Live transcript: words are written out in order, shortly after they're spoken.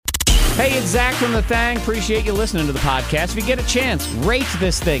Hey, it's Zach from The Thang. Appreciate you listening to the podcast. If you get a chance, rate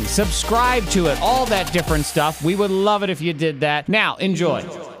this thing, subscribe to it, all that different stuff. We would love it if you did that. Now, enjoy. It's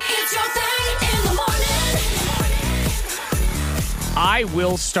your thing in the morning. I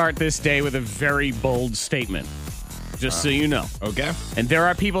will start this day with a very bold statement, just so you know. Okay. And there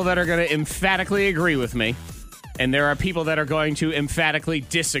are people that are going to emphatically agree with me, and there are people that are going to emphatically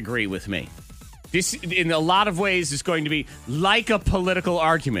disagree with me. This, in a lot of ways, is going to be like a political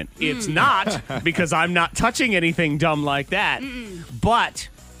argument. It's not, because I'm not touching anything dumb like that. But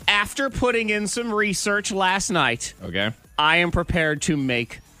after putting in some research last night, Okay. I am prepared to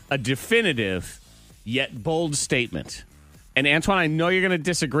make a definitive yet bold statement. And Antoine, I know you're going to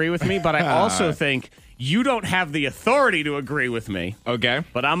disagree with me, but I also think you don't have the authority to agree with me. Okay.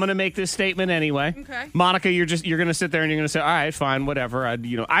 But I'm going to make this statement anyway. Okay. Monica, you're going to sit there and you're going to say, all right, fine, whatever. I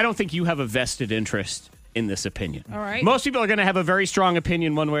don't think you have a vested interest in this opinion. All right. Most people are going to have a very strong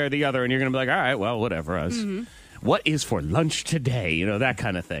opinion one way or the other, and you're going to be like, all right, well, whatever. What is for lunch today? That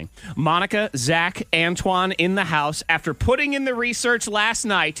kind of thing. Monica, Zach, Antoine in the house. After putting in the research last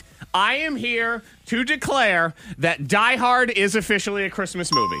night, I am here to declare that Die Hard is officially a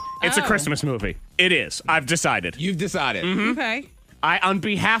Christmas movie. It's a Oh. Christmas movie. It is. I've decided. You've decided. Okay. I, on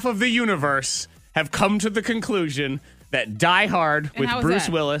behalf of the universe, have come to the conclusion that Die Hard with how is Bruce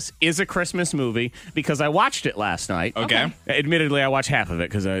that? Willis is a Christmas movie because I watched it last night. Okay. Admittedly, I watched half of it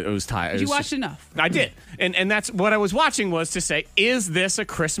because I was tired. You watched enough. I did. And that's what I was watching was to say, is this a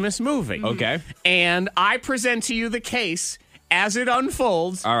Christmas movie? Okay. And I present to you the case as it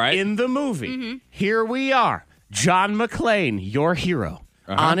unfolds All right. in the movie. Here we are. John McClane, your hero,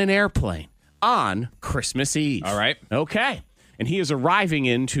 on an airplane on Christmas Eve. All right. Okay. And he is arriving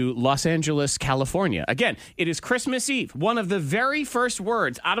into Los Angeles, California. Again, it is Christmas Eve. One of the very first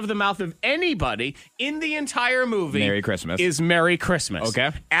words out of the mouth of anybody in the entire movie Merry Christmas. is Merry Christmas. Okay.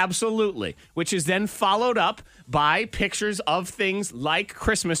 Absolutely. Which is then followed up by pictures of things like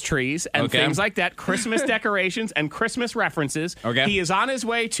Christmas trees and Okay. things like that, Christmas decorations and Christmas references. Okay. He is on his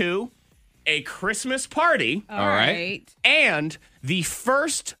way to a Christmas party. All right. And the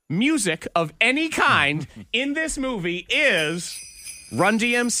first music of any kind in this movie is Run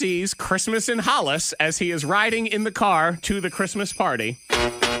DMC's Christmas in Hollis as he is riding in the car to the Christmas party.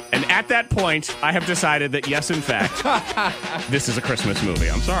 And at that point, I have decided that, yes, in fact, this is a Christmas movie.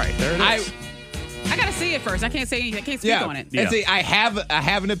 I'm sorry. There it is. I gotta see it first. I can't say anything. I can't speak Yeah. on it. Yeah. And see, I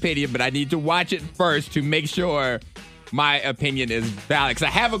have an opinion, but I need to watch it first to make sure my opinion is valid. Because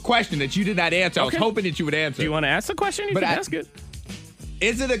I have a question that you did not answer. I was Okay. hoping that you would answer. Do you want to ask the question? You But can I- ask it.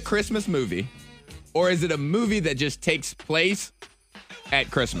 Is it a Christmas movie, or is it a movie that just takes place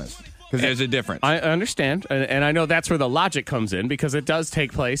at Christmas? Because there's a difference. I understand, and I know that's where the logic comes in because it does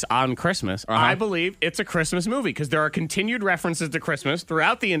take place on Christmas. I believe it's a Christmas movie because there are continued references to Christmas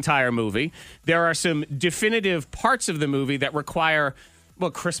throughout the entire movie. There are some definitive parts of the movie that require, well,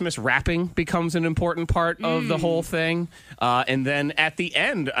 Christmas wrapping becomes an important part of the whole thing. And then at the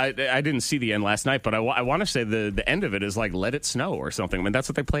end, I didn't see the end last night, but I want to say the end of it is like Let It Snow or something. I mean, that's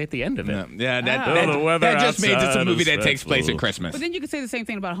what they play at the end of it. Yeah, Oh, the weather that just means it's a outside movie is that takes place dreadful. at Christmas. But then you could say the same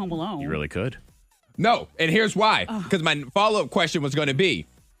thing about Home Alone. You really could. No, and here's why. Because my follow-up question was going to be,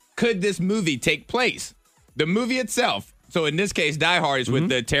 could this movie take place? The movie itself, so in this case, Die Hard is with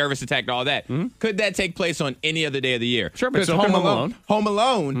the terrorist attack and all that. Could that take place on any other day of the year? Sure, but 'Cause so can Home Alone. Home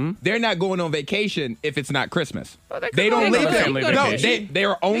Alone, they're not going on vacation if it's not Christmas. Well, they could they go don't on leave a it. family No, vacation. they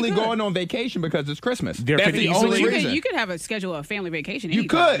are only They could. going on vacation because it's Christmas. There That's could the easily- only You reason. could have a schedule of family vacation. You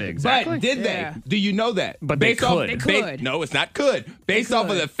anytime. could, Exactly. but did Yeah. they? Do you know that? But they could. They could. No, it's not could. Based off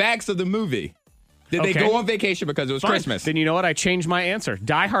of could. the facts of the movie, did they Okay. go on vacation because it was Fine. Christmas? Then you know what? I changed my answer.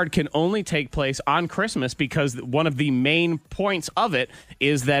 Die Hard can only take place on Christmas because one of the main points of it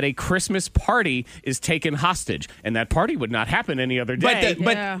is that a Christmas party is taken hostage, and that party would not happen any other day.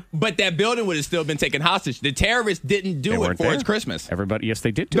 But that building would have still been taken hostage. The terrorists didn't They do it weren't for there. its Christmas. Everybody, yes,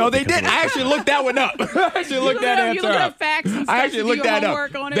 they did. Do No, it they because didn't. it was- I actually looked that one up. I actually looked that answer You looked up. up facts and I stuff actually to do looked your that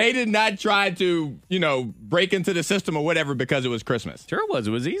homework up. on it. They did not try to, break into the system or whatever because it was Christmas. Sure, it was.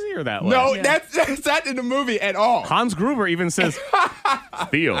 It was easier that way. No, Yeah. that's not in the movie at all. Hans Gruber even says,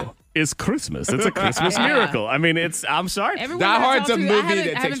 "Theo, it's Christmas. It's a Christmas Yeah. miracle." I mean, I'm sorry. Everyone Die that I Hard's talked a to, movie I haven't- that I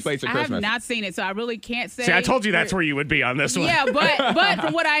takes haven't- place at I Christmas. have not seen it, so I really can't say. See, I told you that's where you would be on this one. Yeah, but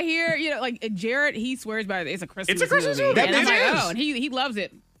from what I hear, like Jared, he swears by it. It's a Christmas. It's a Christmas movie. That And I'm it like, is. oh, and he loves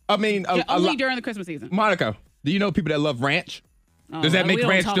it. I mean, Only during the Christmas season. Monica, do you know people that love ranch? Oh, Does that we make don't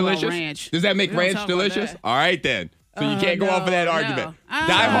ranch talk about delicious? ranch. Does that make We don't ranch talk about delicious? that. All right, then. So you can't go off of that argument.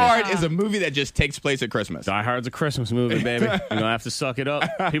 Die Hard is a movie that just takes place at Christmas. Die Hard's a Christmas movie, baby. You're going to have to suck it up.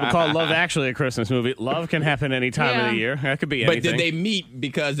 People call Love Actually a Christmas movie. Love can happen any time of the year. That could be anything. But did they meet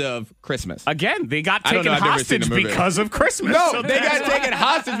because of Christmas? Again, they got I don't taken know, I've never seen hostage the movie. because of Christmas. No, So they got taken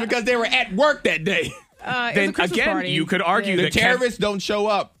hostage because they were at work that day. Then again, you could argue The that terrorists don't show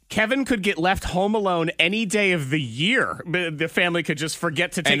up. Kevin could get left home alone any day of the year. The family could just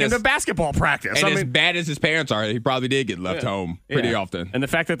forget to take him to basketball practice. And as bad as his parents are, he probably did get left home pretty often. And the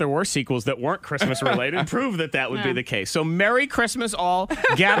fact that there were sequels that weren't Christmas related proved that would be the case. So Merry Christmas all.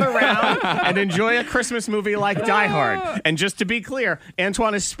 Gather around and enjoy a Christmas movie like Die Hard. And just to be clear,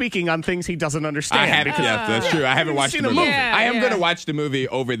 Antoine is speaking on things he doesn't understand. That's true. I haven't watched the movie. Yeah, I am going to watch the movie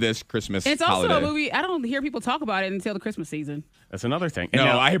over this Christmas It's also holiday. a movie. I don't hear people talk about it until the Christmas season. That's another thing. No, And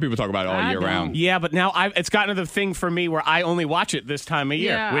now- I hear people talk about it all I year don't. round. Yeah, but now it's gotten to the thing for me where I only watch it this time of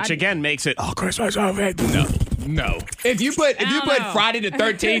year, Yeah, which again makes it Christmas movie. No. If you put know. Friday the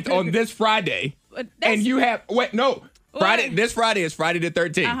 13th on this Friday, But that's- and you have this Friday is Friday the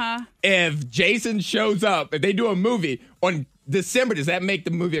 13th. Uh-huh. If Jason shows up, if they do a movie on December, does that make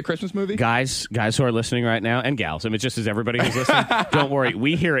the movie a Christmas movie? Guys who are listening right now, and gals, I mean, just as everybody who's listening, don't worry,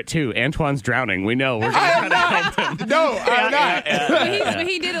 we hear it too. Antoine's drowning. We know. We're going to help him. No, I'm not. But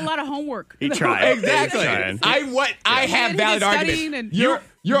he did a lot of homework. He tried. Exactly. He was trying. I have He valid did studying arguments. and-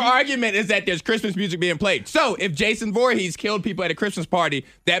 Your argument is that there's Christmas music being played. So if Jason Voorhees killed people at a Christmas party,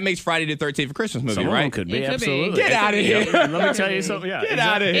 that makes Friday the 13th a Christmas movie, Some of them right? could be, It could be. absolutely. Get out of here. Yeah, let me tell you something. Yeah, Get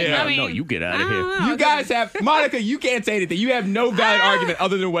out of here. I mean, no, you get out I of don't here. know. You guys have Monica. You can't say anything. You have no valid argument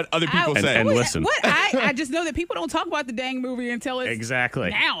other than what other people say. And listen. What? I just know that people don't talk about the dang movie until it's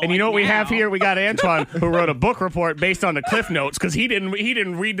Exactly. now. And you know what we have now. here? We got Antoine who wrote a book report based on the Cliff Notes because he didn't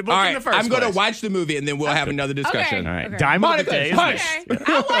read the book All in right, the 1st I'm going to place. watch the movie and then we'll have another discussion. Okay. All right, Okay. Diamond of the Monica, Day is hush. this.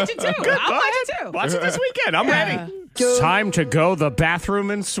 Okay, I'll watch it too. I'll watch it too. Watch it this weekend. I'm ready. It's time to go the bathroom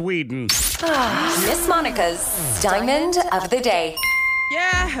in Sweden. Miss Monica's Diamond of the Day.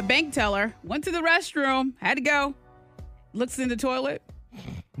 Yeah, a bank teller went to the restroom, had to go, looks in the toilet.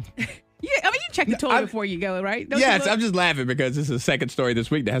 Yeah, I mean, you check the toilet before you go, right? Don't you Yes, look? I'm just laughing because this is the second story this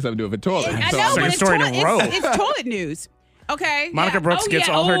week that has something to do with a toilet. I So know, I'm but second it's story in a toilet, row. It's toilet news. Okay. Monica yeah. Brooks gets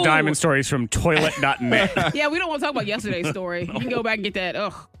all her diamond stories from toilet.net. Yeah, we don't want to talk about yesterday's story. You can go back and get that.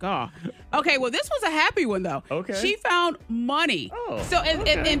 Oh, God. Okay, well, this was a happy one, though. Okay. She found money. Oh, so,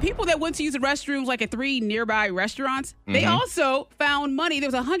 and people that went to use the restrooms, like at 3 nearby restaurants, they also found money. There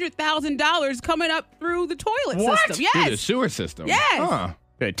was $100,000 coming up through the toilet system. Through Yes. the sewer system. Yes. Huh.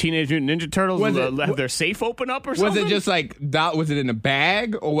 Teenage Mutant Ninja Turtles Was it- have their safe open up or Was something? it just like, was it in a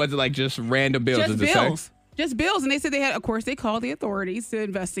bag or was it like just random bills? Just Does it say? bills. Just bills. And they said of course, they called the authorities to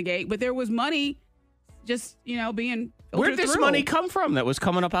investigate, but there was money just, being filtered Where'd this through. money come from that was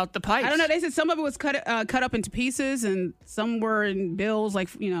coming up out the pipes? I don't know. They said some of it was cut up into pieces, and some were in bills, like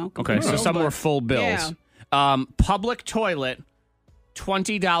Okay, so some but- were full bills. Public toilet,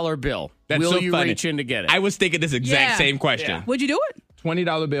 $20 bill. That's Will so you funny. reach in to get it? I was thinking this exact Yeah. same question. Would you do it?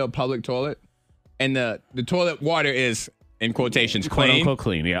 $20 bill public toilet, and the toilet water is in quotations Quote clean. unquote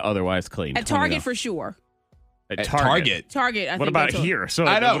clean. Yeah, otherwise clean. At Target $20. for sure. At Target. Target. I What think about that's what- here? So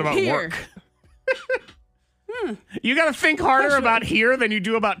I know. what about Here. work? You got to think harder about here than you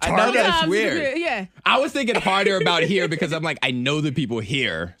do about I know Target. that. That's Sometimes, weird. Yeah. I was thinking harder about here because I'm like, I know the people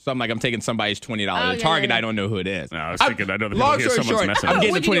here. So I'm like, I'm taking somebody's $20. Oh, At yeah, Target, yeah. I don't know who it is. No, I was thinking, I know the people Long here, story someone's short, messing I'm up.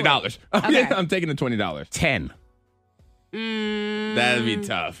 getting Would the you do $20. Okay. I'm taking the $20. 10. That'd be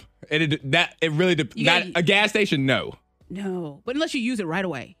tough. It really Yeah, a gas station. No. No, but unless you use it right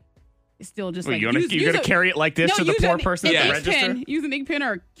away, it's still just Wait, like you're gonna a- carry it like this No, to the use poor an- person an at the ink register? pen. Use an ink pen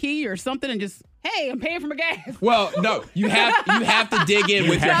or a key or something, and just I'm paying for my gas. Well, no. You have to dig in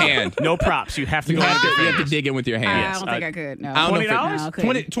with your hand. No props. You have to You go have with your to fingers. dig in with your I hand. don't think I could. No. I don't know if it- $20? No, I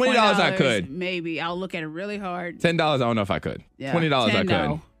couldn't. $20 I could. Maybe I'll look at it really hard. $10, I don't know if I could. Yeah. $20 I 10, could.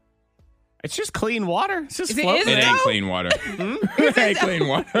 no. It's just clean water. It's just Is it- floating. is It it ain't though? clean water. It ain't clean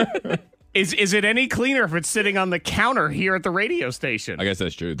water. Is it any cleaner if it's sitting on the counter here at the radio station? I guess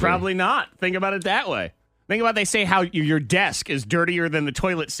that's true. too. Probably not. Think about it that way. Think about they say how your desk is dirtier than the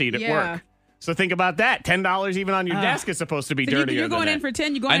toilet seat at Yeah. work. So think about that. $10 even on your desk is supposed to be So dirtier you're going than in that. for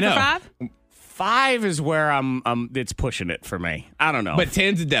 10. You going I in for know. 5? 5 is where it's pushing it for me. I don't know. But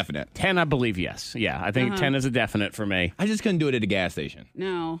 10's a definite. 10, I believe, yes. Yeah, I think 10 is a definite for me. I just couldn't do it at a gas station.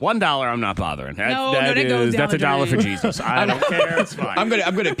 No. $1, I'm not bothering. No, that goes down that's the $1 for drain. Jesus. I don't care. It's fine. I'm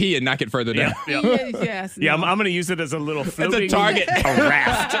gonna pee and knock it further down. Yes. Yeah, no. I'm going to use it as a little floating target. a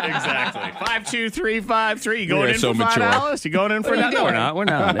raft. Exactly. 5, 2, 3, 5, 3. You going We are in so for mature. $5? You going in for What are you nothing? No, we're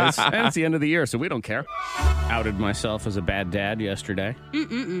doing? not. We're not. It's the end of the year, so we don't care. Outed myself as a bad dad yesterday.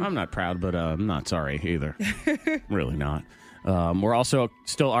 I'm not proud, but I'm not sorry either. Really not. We're also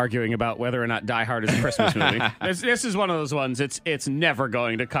still arguing about whether or not Die Hard is a Christmas movie. This is one of those ones. It's never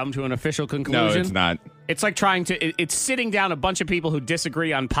going to come to an official conclusion. No, it's not. It's like trying to. It's sitting down a bunch of people who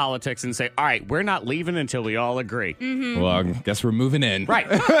disagree on politics and say, "All right, we're not leaving until we all agree." Well, I guess we're moving in. Right.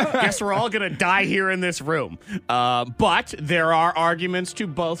 Guess we're all going to die here in this room. But there are arguments to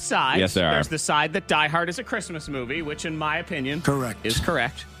both sides. Yes, there are. There's the side that Die Hard is a Christmas movie, which in my opinion is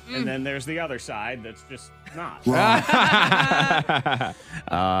correct. And then there's the other side that's just not.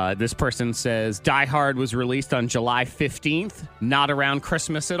 This person says Die Hard was released on July 15th, not around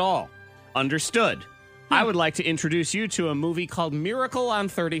Christmas at all. Understood. I would like to introduce you to a movie called Miracle on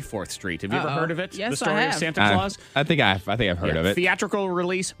 34th Street. Have you ever heard of it? Yes, the story I of have. Santa Claus? I think I've heard of it. Theatrical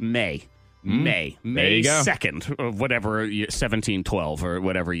release May. May There you go. 2nd of whatever 1712 or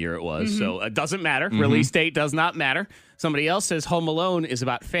whatever year it was. So it doesn't matter. Release date does not matter. Somebody else says Home Alone is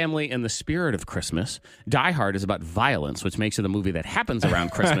about family and the spirit of Christmas. Die Hard is about violence, which makes it a movie that happens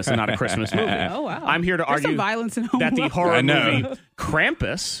around Christmas and not a Christmas movie. Oh, wow. I'm here to There's some argue violence in Home that the Alone. horror I know. movie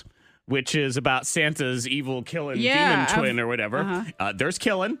Krampus, which is about Santa's evil killing demon twin or whatever, there's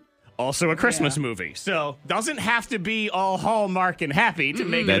killing. Also a Christmas movie. So doesn't have to be all Hallmark and happy to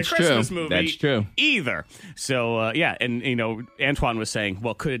make That's it a Christmas true. movie That's true. either. So, and, Antoine was saying,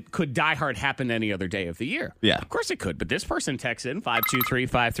 well, could Die Hard happen any other day of the year? Yeah. Of course it could. But this person texts in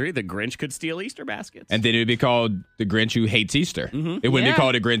 52353, the Grinch could steal Easter baskets. And then it would be called The Grinch Who Hates Easter. It wouldn't be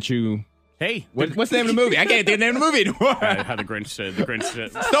called The Grinch Who... Hey. What's the name of the movie? I can't think of the name of the movie anymore. How the Grinch said.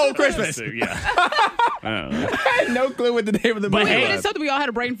 Stole Christmas. Yeah. I had no clue what the name of the But movie hey, It's was. something we all had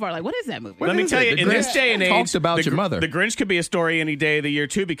a brain fart. Like, what is that movie? Let me tell you, The in this Grinch day and age, talks about the your mother. The Grinch could be a story any day of the year,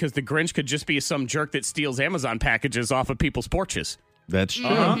 too, because the Grinch could just be some jerk that steals Amazon packages off of people's porches. That's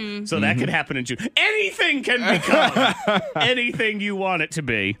true. So that could happen in June. Anything can become anything you want it to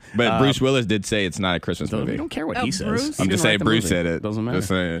be. But Bruce Willis did say it's not a Christmas So movie. we don't care what Oh, he says. Bruce? He I'm didn't just write saying the Bruce movie. said it. Doesn't matter. Just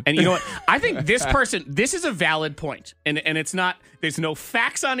saying. And you know what? I think this is a valid point. And it's not, there's no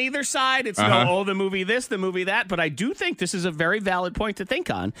facts on either side. It's no, the movie this, the movie that. But I do think this is a very valid point to think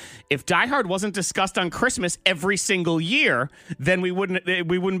on. If Die Hard wasn't discussed on Christmas every single year, then we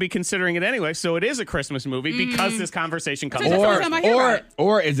wouldn't be considering it anyway. So it is a Christmas movie because this conversation comes That's the up. first time I hear about it.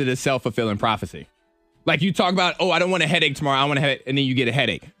 Or is it a self-fulfilling prophecy? Like you talk about, I don't want a headache tomorrow. I want a headache, and then you get a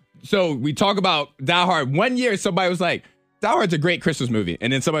headache. So we talk about Die Hard. One year, somebody was like, Die Hard's a great Christmas movie.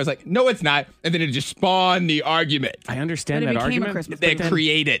 And then somebody was like, no, it's not. And then it just spawned the argument. I understand But it that became a argument. Christmas They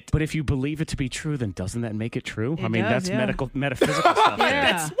create it. But if you believe it to be true, then doesn't that make it true? I mean, does, that's yeah. metaphysical stuff.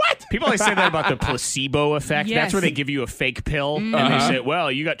 Yeah. What? People always say that about the placebo effect. Yes. That's where they give you a fake pill and they say,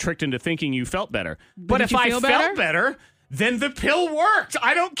 well, you got tricked into thinking you felt better. But did if you I feel felt better, then the pill worked.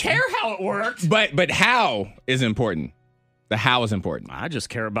 I don't care how it worked. But how is important. The how is important. I just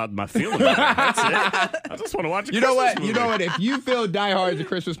care about my feeling better. That's it. I just want to watch a You know Christmas what? movie. You know what? If you feel Die Hard is a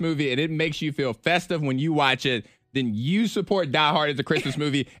Christmas movie and it makes you feel festive when you watch it, then you support Die Hard as a Christmas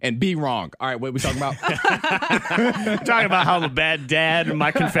movie and be wrong. All right, what are we talking about? Talking about how I'm a bad dad and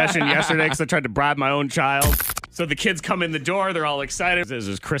my confession yesterday because I tried to bribe my own child. So the kids come in the door, they're all excited. There's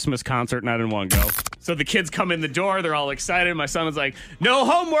this Christmas concert and I didn't want to go. So the kids come in the door, they're all excited. My son was like, no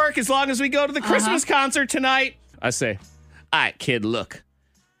homework as long as we go to the Christmas concert tonight. I say, all right, kid, look,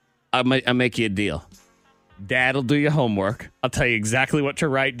 I'll make you a deal. Dad'll do your homework. I'll tell you exactly what to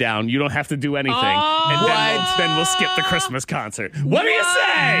write down. You don't have to do anything. And then we'll skip the Christmas concert. What do you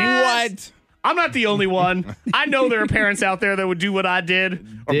say? What? I'm not the only one. I know there are parents out there that would do what I did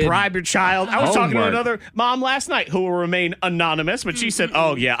or Did bribe your child. I was talking to homework. another mom last night who will remain anonymous, but she said,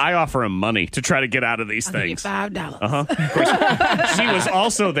 oh, yeah, I offer him money to try to get out of these things. $5. She was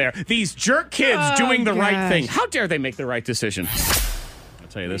also there. These jerk kids doing the right gosh. thing. How dare they make the right decision? I'll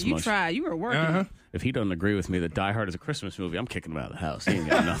tell you this You much. tried. You were working. If he doesn't agree with me that Die Hard is a Christmas movie, I'm kicking him out of the house. He ain't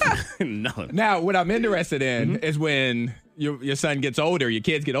got nothing. Nothing. Now, what I'm interested in is when your son gets older, your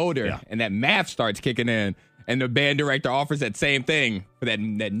kids get older, Yeah. and that math starts kicking in, and the band director offers that same thing for that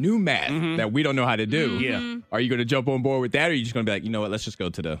new math that we don't know how to do. Yeah. Are you going to jump on board with that, or are you just going to be like, you know what, let's just go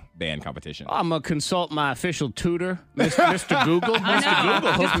to the band competition? I'm going to consult my official tutor, Mr. Google. Mr.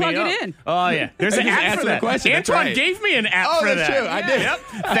 Google, hook Just me plug up. it in. Oh, yeah. There's an Just app answer for the that. question. That's Antoine right. gave me an app Oh, for that's that. true. I did. Yep.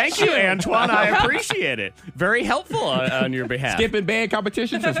 Thank you, Antoine. I appreciate it. Very helpful on your behalf. Skipping band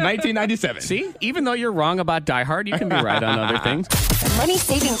competition since 1997. See, even though you're wrong about Die Hard, you can be right on other things. Money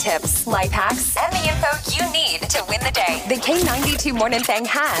saving tips, life hacks, and the info you need to win the day. The K92 Morning Thing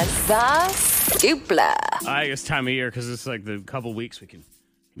has the dupla. I guess time of year because it's like the couple weeks we can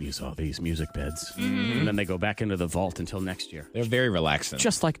use all these music beds, and then they go back into the vault until next year. They're very relaxing.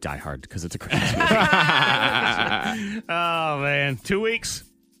 Just like Die Hard because it's a Christmas movie. Oh man, 2 weeks.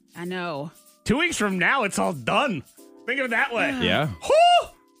 I know. 2 weeks from now, it's all done. Think of it that way. Yeah. Whew!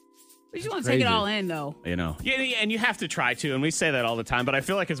 You just want to take it all in, though. You know, yeah, and you have to try to, and we say that all the time, but I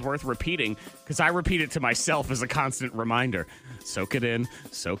feel like it's worth repeating because I repeat it to myself as a constant reminder. Soak it in,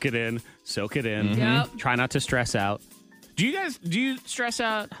 soak it in, soak it in. Yep. Try not to stress out. Do you stress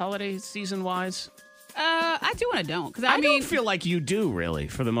out holiday season wise? I do and I don't. Because I don't feel like you do, really,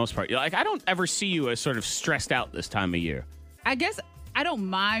 for the most part. Like, I don't ever see you as sort of stressed out this time of year. I guess I don't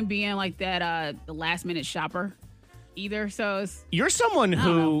mind being like that, the last minute shopper either. So you're someone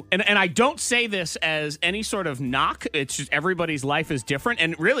who, and I don't say this as any sort of knock. It's just everybody's life is different.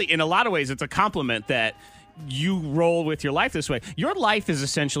 And really, in a lot of ways, it's a compliment that you roll with your life this way. Your life is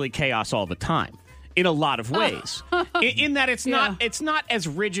essentially chaos all the time. In a lot of ways, in that it's not as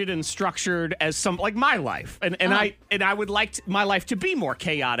rigid and structured as some like my life, and I would like my life to be more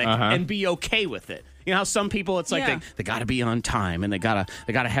chaotic and be okay with it. You know how some people it's like they got to be on time and they gotta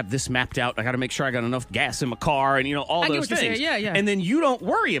have this mapped out. I got to make sure I got enough gas in my car and all those things. Yeah. And then you don't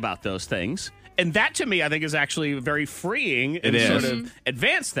worry about those things. And that, to me, I think is actually very freeing and sort of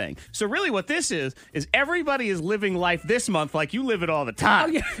advanced thing. So really what this is everybody is living life this month like you live it all the time.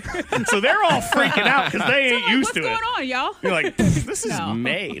 Oh, yeah. So they're all freaking out because they ain't used to it. What's going on, y'all? You're like, this is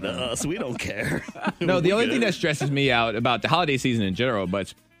May to us. We don't care. No, the only thing that stresses me out about the holiday season in general,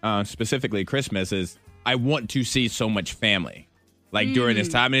 but specifically Christmas, is I want to see so much family. Like during this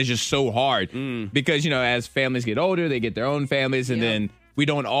time, and it's just so hard because, as families get older, they get their own families, and then we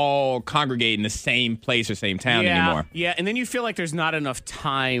don't all congregate in the same place or same town anymore. Yeah, and then you feel like there's not enough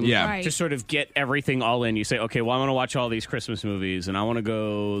time to sort of get everything all in. You say, okay, well, I want to watch all these Christmas movies, and I want to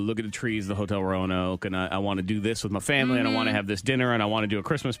go look at the trees, the Hotel Roanoke, and I want to do this with my family, and I want to have this dinner, and I want to do a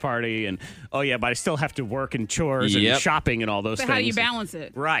Christmas party, and but I still have to work and chores and shopping and all those things. How do you balance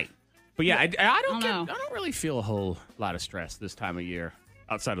it? Right. But I don't really feel a whole lot of stress this time of year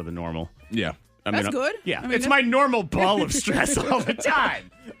outside of the normal. Yeah. That's good. Yeah, it's my normal ball of stress all the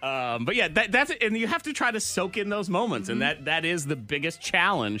time. But yeah, that's it. And you have to try to soak in those moments, and that is the biggest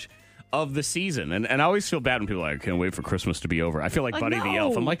challenge of the season. And I always feel bad when people are like, I can't wait for Christmas to be over. I feel like Buddy the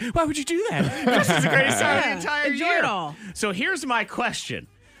Elf. I'm like, why would you do that? Christmas is the greatest time of the entire Enjoy year. it all. So here's my question.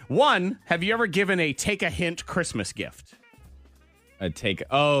 One, have you ever given a take a hint Christmas gift?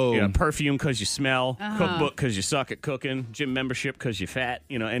 Perfume because you smell, cookbook because you suck at cooking, gym membership because you're fat,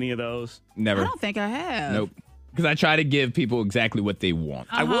 any of those? Never. I don't think I have. Nope. Because I try to give people exactly what they want.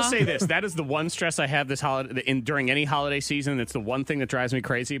 I will say this. That is the one stress I have this holiday during any holiday season. It's the one thing that drives me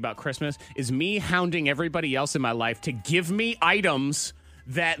crazy about Christmas is me hounding everybody else in my life to give me items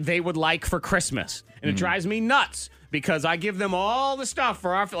that they would like for Christmas. And it drives me nuts. Because I give them all the stuff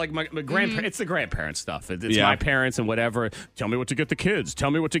for our, like my grandparents. It's the grandparent stuff. It's my parents and whatever. Tell me what to get the kids.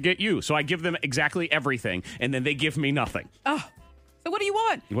 Tell me what to get you. So I give them exactly everything, and then they give me nothing. Oh, so what do you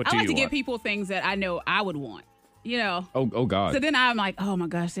want? What I do like you to give want? people things that I know I would want. Oh God. So then I'm like, oh my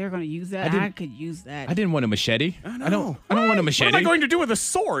gosh, they're going to use that. I could use that. I didn't want a machete. I don't want a machete. What am I going to do with a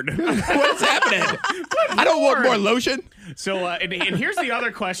sword? What's happening? I don't want more lotion. So, and here's the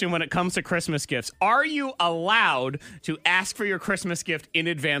other question when it comes to Christmas gifts. Are you allowed to ask for your Christmas gift in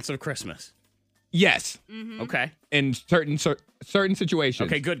advance of Christmas? Yes. Okay. In certain situations.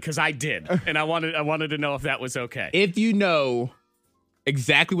 Okay, good, because I did. And I wanted to know if that was okay. If you know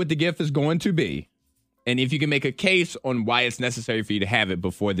exactly what the gift is going to be, and if you can make a case on why it's necessary for you to have it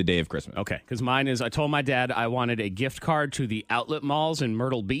before the day of Christmas. Okay, because mine is, I told my dad I wanted a gift card to the outlet malls in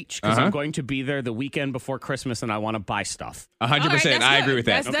Myrtle Beach because I'm going to be there the weekend before Christmas and I want to buy stuff. 100%. I agree with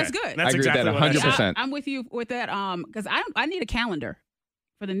that. That's good. That's I agree exactly with that 100%. I'm with you with that because I need a calendar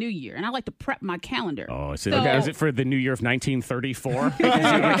for the new year, and I like to prep my calendar. Oh, is it for the new year of 1934? Because you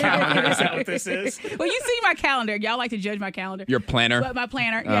have a calendar? Is that what this is? Well, you see my calendar. Y'all like to judge my calendar. Your planner. But my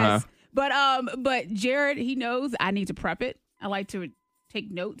planner, yes. But Jared, he knows I need to prep it. I like to take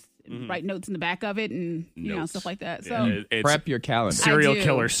notes, write notes in the back of it, and stuff like that. So prep your calendar. Serial I do.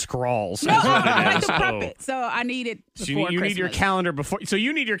 killer scrawls. No, I like to prep it. So I need it before you Christmas. need your calendar before. So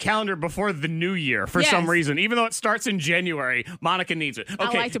you need your calendar before the new year for some reason, even though it starts in January. Monica needs it.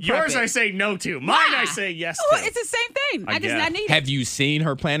 Okay, like to prep yours it. I say no to. Mine I say yes to. Well, it's the same thing. I need it. Have you seen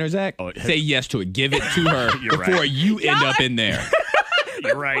her planner, Zach? Say yes to it. Give it to her You're before right. you end up in there.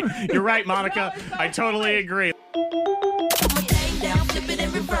 You're right. You're right, Monica. I totally agree.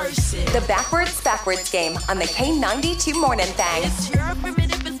 The backwards game on the K92 Morning Thing.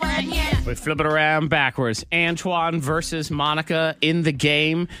 We flip it around backwards. Antoine versus Monica in the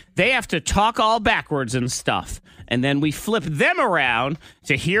game. They have to talk all backwards and stuff. And then we flip them around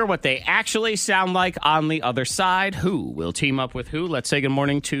to hear what they actually sound like on the other side. Who will team up with who? Let's say good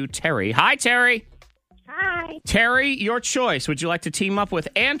morning to Terry. Hi, Terry. Hi. Hi. Terry, your choice. Would you like to team up with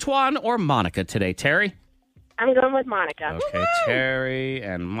Antoine or Monica today, Terry? I'm going with Monica. Okay, Terry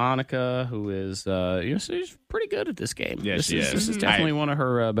and Monica, who is, she's pretty good at this game. Yeah, she is. This is definitely one of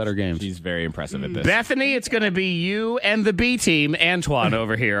her better games. She's very impressive at this. Bethany, it's going to be you and the B team, Antoine,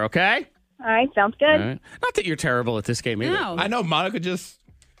 over here, okay? All right, sounds good. All right. Not that you're terrible at this game either. No. I know Monica just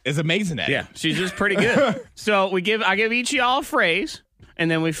is amazing at Yeah, it. she's just pretty good. So I give each of y'all a phrase, and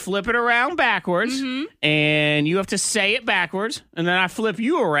then we flip it around backwards, and you have to say it backwards, and then I flip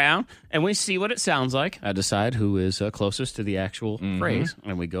you around, and we see what it sounds like. I decide who is closest to the actual phrase,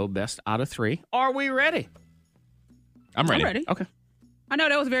 and we go best out of 3. Are we ready? I'm ready. I'm ready. Okay. I know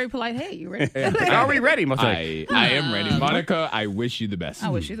that was very polite. Hey, you ready? Are we ready, Mothra? I am ready. Monica, I wish you the best. I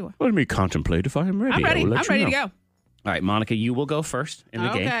wish you the one. Let me contemplate if I am ready. I'm ready. I will I'm let you ready to know. go. All right, Monica, you will go first in the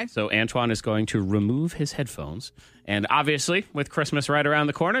game. Okay. So Antoine is going to remove his headphones. And obviously, with Christmas right around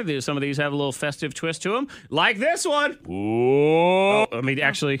the corner, some of these have a little festive twist to them, like this one. Ooh. I mean,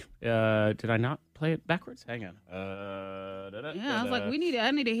 actually, did I not play it backwards? Hang on. Yeah, I was like, I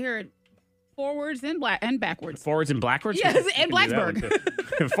need to hear it forwards and backwards. Forwards and backwards? Yes, We and can do that Blacksburg. one,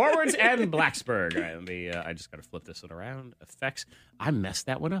 too. Forwards and Blacksburg. All right, let me, I just got to flip this one around. Effects. I messed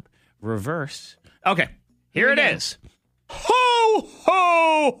that one up. Reverse. Okay, here it is. Ho,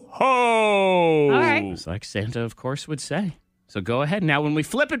 ho, ho. All right. It's like Santa, of course, would say. So go ahead. Now, when we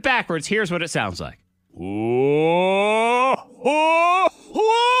flip it backwards, here's what it sounds like. Whoa, whoa,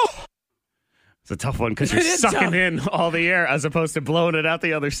 whoa. It's a tough one because you're It is sucking tough. in all the air as opposed to blowing it out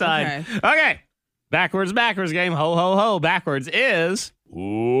the other side. Okay. Backwards game. Ho, ho, ho. Backwards is.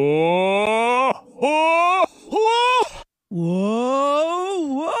 Whoa, whoa, whoa. Whoa,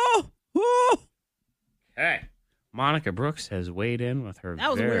 whoa, whoa. Okay. Monica Brooks has weighed in with her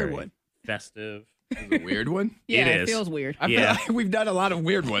That was a weird very one. festive. A weird one? Yeah, It it is. feels weird. I feel Yeah. like we've done a lot of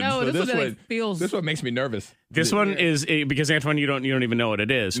weird ones. No, so this one, one like, feels- This one makes me nervous. This one is because Antoine, you don't even know what it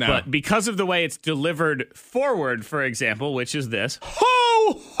is, No. but because of the way it's delivered forward, for example, which is this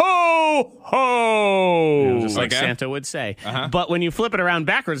ho ho ho, just like Okay. Santa would say. But when you flip it around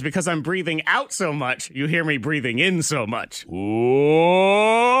backwards, because I'm breathing out so much, you hear me breathing in so much.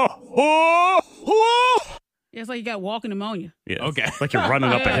 Whoa, whoa, whoa. Yeah, it's like you got walking pneumonia. Yeah, Okay. like you're running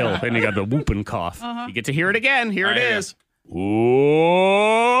up a hill and you got the whooping cough. You get to hear it again. Here it All right, is.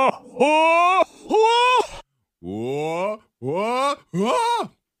 Whoa, whoa, whoa. Whoa, whoa,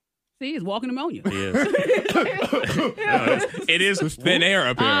 whoa. See, it's walking pneumonia. It is Thin air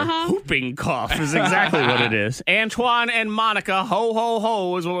up here. whooping cough is exactly what it is. Antoine and Monica, ho, ho,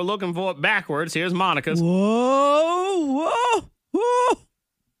 ho is what we're looking for backwards. Here's Monica's. Whoa, whoa, whoa.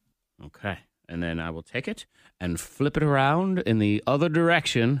 Okay. And then I will take it and flip it around in the other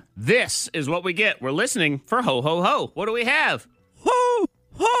direction. This is what we get. We're listening for ho, ho, ho. What do we have? Whoa,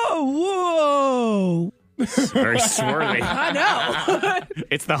 whoa, whoa. Very swirly. I know.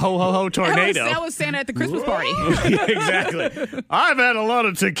 It's the ho, ho, ho tornado. That was Santa at the Christmas party. Yeah, exactly. I've had a lot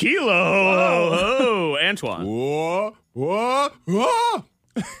of tequila. Ho, ho, ho. Antoine. Whoa, whoa, whoa.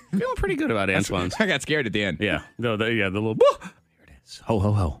 Feeling pretty good about Antoine's. I got scared at the end. Yeah. The little. Here it is. Ho,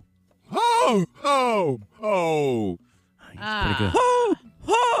 ho, ho. Oh, oh, oh. Pretty good.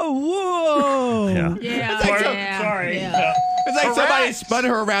 Whoa. Yeah. Yeah. Sorry. Yeah. It's like somebody spun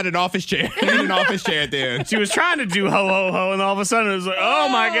her around an office chair. In an office chair at the end. She was trying to do ho, ho, ho, and all of a sudden it was like, oh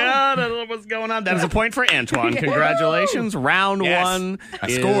my God, I don't know what's going on. That is a point for Antoine. Congratulations. Round Yes. one I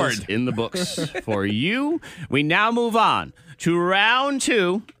is scored. in the books for you. We now move on to round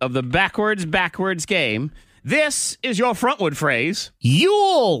 2 of the backwards game. This is your frontwood phrase,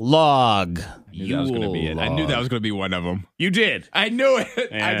 Yule log. I knew that was going to be it. I knew that was going to be one of them. You did. I knew it.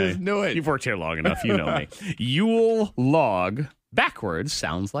 I Yeah. just knew it. You've worked here long enough. You know me. Yule log backwards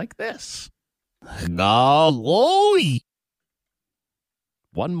sounds like this. Galoi.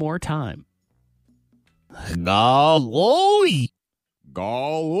 One more time. Galoi.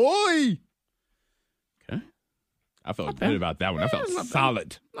 Galoi. Okay. I felt good about that one. I felt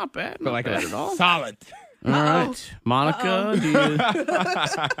solid. Not bad. I felt like bad a at all. solid. All right. Monica,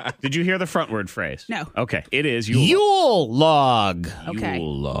 did you hear the frontword phrase? No. Okay. It is Yule log. Okay.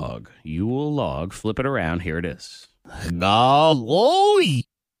 Yule log. Yule log. Flip it around. Here it is. Galoi.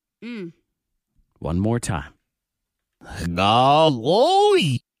 Mm. One more time.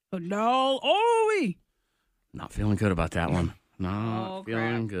 Galoi. No. Oh, Not feeling good about that one. Not Oh,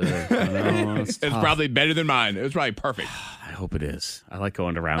 feeling crap. good. I know, it's It's tough. probably better than mine. It was probably perfect. I hope it is. I like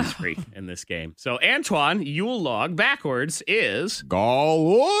going to round 3 in this game. So, Antoine, Yule log backwards is.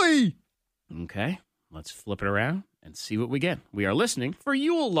 Galoi. Okay. Let's flip it around and see what we get. We are listening for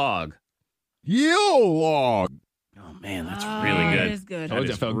Yule log. Yule log. Oh, man, that's really It good. is good. Told you,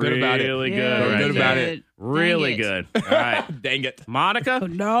 That I is felt good about it. Really Yeah, good. Felt right good there. about it. Really Dang good. All right. Dang it. Monica?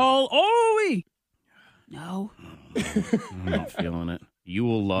 No. Oh, no. I'm not feeling it. You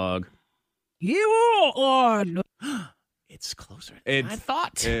will log. You on. It's closer than I It's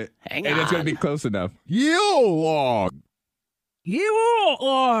thought. and Hang it's on. going to be close enough. You log. You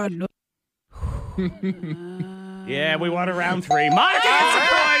on. Yeah, we won a round 3. Monica gets the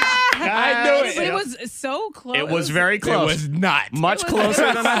point. I knew But it. it was so close. It was very It close. was not. Much It was- closer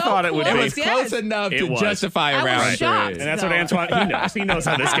it than was I so thought it would It be. was close enough It to was. justify I a was round shocked. three. And that's what Antoine, he knows. He knows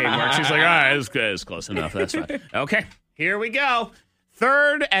how this game works. He's like, all right, it's good. It's close enough. That's fine. Okay, here we go.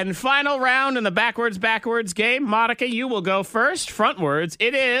 Third and final round in the backwards game. Monica, you will go first. Frontwards,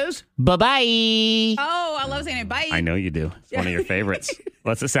 it is bye-bye. Oh, I love saying it. Bye. I know you do. It's one of your favorites.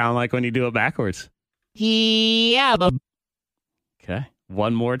 What's it sound like when you do it backwards? Yeah. Okay,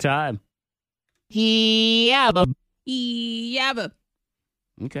 one more time. Yeah. Yabba.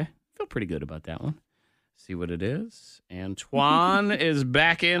 Okay, feel pretty good about that one. See what it is. Antoine is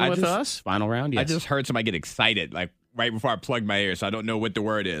back in with us. Final round, yes. I just heard somebody get excited, like right before I plugged my ear, so I don't know what the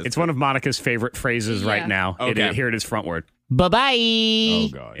word is. It's one of Monica's favorite phrases right Yeah. now. Okay. Here it is, frontward. Bye-bye. Oh,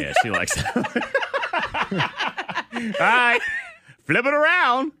 God. Yeah, she likes it. All right. Flip it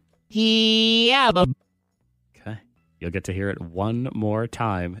around. Yeah. Okay. You'll get to hear it one more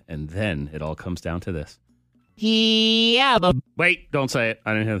time, and then it all comes down to this. Yeah. Wait, don't say it.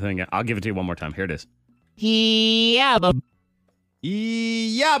 I didn't hear the thing yet. I'll give it to you one more time. Here it is. Yeah.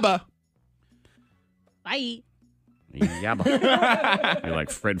 Yabba. Bye. Yabba. You're like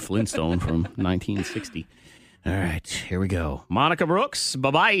Fred Flintstone from 1960. All right, here we go. Monica Brooks,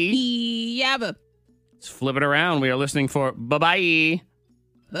 bye-bye. Yabba. Let's flip it around. We are listening for bye-bye.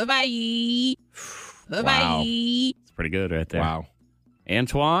 Bye-bye. Bye-bye. Wow. It's pretty good right there. Wow.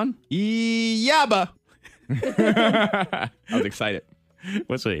 Antoine? Yabba. I was excited.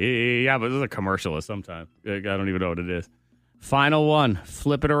 What's it? Yeah, but this is a commercial of some time. I don't even know what it is. Final one.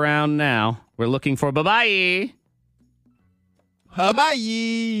 Flip it around now. We're looking for bye-bye.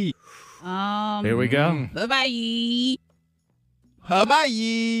 Hawaii. Here we go. Bye-bye.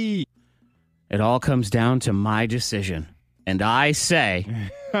 Hawaii. It all comes down to my decision. And I say...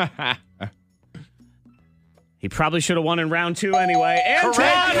 he probably should have won in round 2 anyway. Antoine!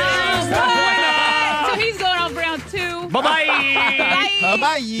 So he's going off round 2. Bye-bye!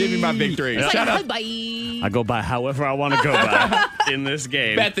 Hawaii. Give me my victory. It's Shut like, up. bye-bye. I go by however I want to go by in this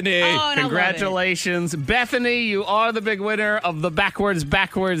game. Bethany. Oh, and I love it. Congratulations, Bethany. You are the big winner of the backwards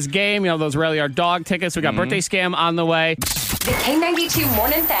game. You know, those Rail Yard Dog tickets. We got Birthday Scam on the way. The K92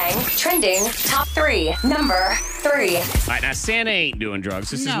 Morning Thang trending top 3. Number 3. All right, now Santa ain't doing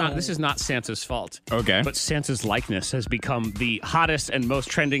drugs. No. This is not Santa's fault. Okay. But Santa's likeness has become the hottest and most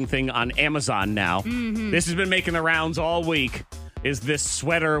trending thing on Amazon now. This has been making the rounds all week. Is this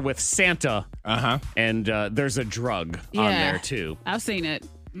sweater with Santa? Uh-huh. And there's a drug on Yeah. there too. I've seen it.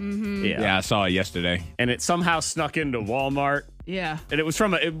 Yeah, I saw it yesterday. And it somehow snuck into Walmart. Yeah. And it was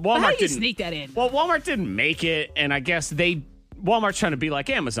from Walmart. But how do you didn't sneak that in? Well, Walmart didn't make it, and I guess Walmart's trying to be like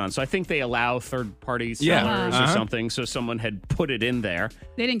Amazon, so I think they allow third-party sellers Yeah. or something. So someone had put it in there.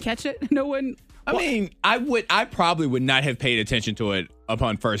 They didn't catch it? No one. I mean, I probably would not have paid attention to it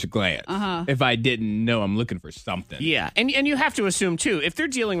upon first glance if I didn't know I'm looking for something. Yeah, and you have to assume too, if they're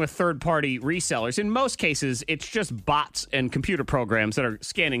dealing with third-party resellers, in most cases it's just bots and computer programs that are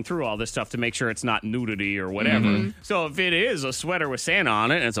scanning through all this stuff to make sure it's not nudity or whatever. So if it is a sweater with Santa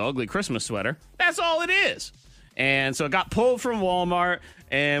on it, and it's an ugly Christmas sweater, that's all it is. And so it got pulled from Walmart,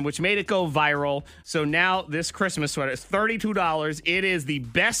 and which made it go viral. So now this Christmas sweater is $32. It is the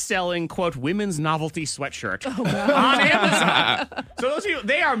best-selling, quote, women's novelty sweatshirt on Amazon. So those of you,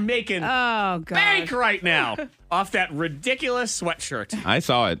 they are making Oh, God. bank right now off that ridiculous sweatshirt. I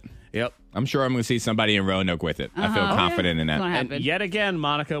saw it. Yep. I'm sure I'm going to see somebody in Roanoke with it. I feel confident in It's gonna that. happen. And yet again,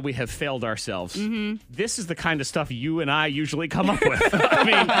 Monica, we have failed ourselves. This is the kind of stuff you and I usually come up with. I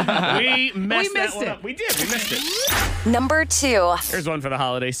mean, we messed that missed one it. up. We did. We missed it. Number 2. Here's one for the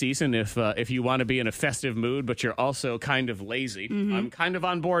holiday season. If you want to be in a festive mood, but you're also kind of lazy, I'm kind of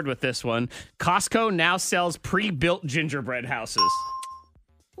on board with this one. Costco now sells pre-built gingerbread houses.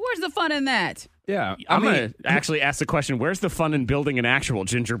 Where's the fun in that? Yeah. I'm going to actually ask the question, where's the fun in building an actual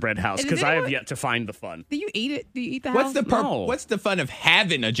gingerbread house? Is Because I have anyone- yet to find the fun. Do you eat it? Do you eat the What's house? the No. What's the fun of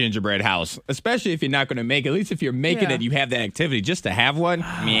having a gingerbread house? Especially if you're not going to make it. At least if you're making Yeah. it, you have that activity. Just to have one,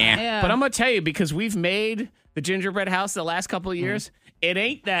 meh. Yeah. But I'm going to tell you, because we've made the gingerbread house the last couple of years, it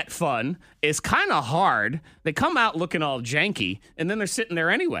ain't that fun. It's kind of hard. They come out looking all janky, and then they're sitting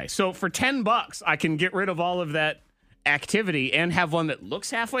there anyway. So for $10, I can get rid of all of that activity and have one that looks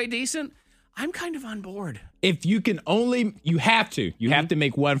halfway decent. I'm kind of on board. If you can only, you have to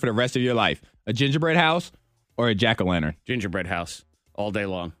make one for the rest of your life. A gingerbread house or a jack-o'-lantern. Gingerbread house all day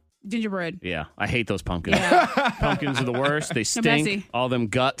long. Gingerbread. Yeah, I hate those pumpkins. Yeah. Pumpkins are the worst. They stink. messy. All them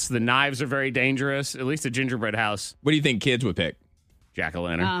guts. The knives are very dangerous. At least a gingerbread house. What do you think kids would pick?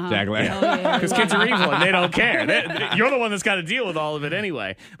 Jack-o'-lantern. Jack-o'-lantern. Because kids are evil and they don't care. You're the one that's got to deal with all of it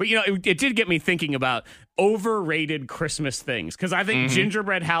anyway. But, it did get me thinking about overrated Christmas things. Because I think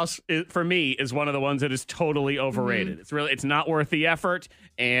Gingerbread House, for me, is one of the ones that is totally overrated. It's not worth the effort.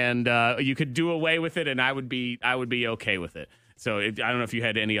 And you could do away with it, and I would be okay with it. So I don't know if you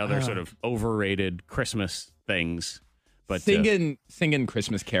had any other sort of overrated Christmas things. But singing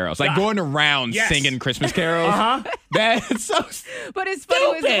Christmas carols. Like going around singing Christmas carols. That's so But it's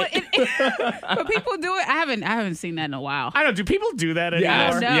funny. But people do it. I haven't seen that in a while. I don't. Do people do that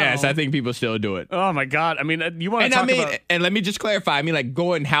anymore? No. Yes, I think people still do it. Oh my God! I mean, you want to talk about? And let me just clarify. I mean, like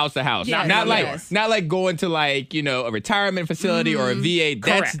going house to house, Yes, not like going to a retirement facility or a VA.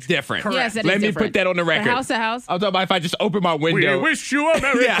 That's different. Correct. Yes, that is Let me different. put that on the record. House to house. I'm talking about if I just open my window. We wish you a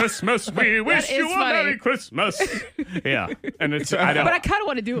Merry Yeah. Christmas. We wish is you a funny. Merry Christmas. Yeah, and it's I don't. But I kind of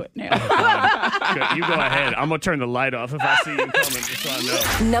want to do it now. Good. You go ahead. I'm gonna turn the light off if I see you coming. Just so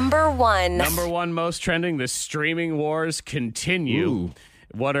I know. Number one. Number one most trending. The streaming wars continue. Ooh.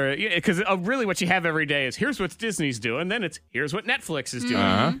 What are because really what you have every day is here's what Disney's doing, then it's here's what Netflix is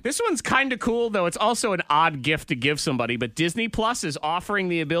doing. This one's kind of cool, though it's also an odd gift to give somebody. But Disney Plus is offering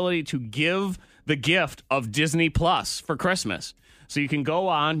the ability to give the gift of Disney Plus for Christmas. So you can go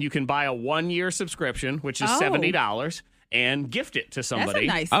on, you can buy a 1-year subscription, which is $70, and gift it to somebody.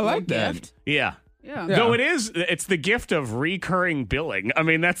 That's a nice I like that. gift. Yeah. Yeah. Though it's the gift of recurring billing. I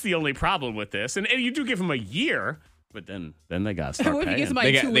mean, that's the only problem with this. And you do give them a year, but then they got to start What if you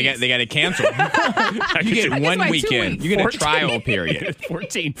paying. get somebody They got to cancel. You get I guess one by 2 weekend. weeks. You get a trial period.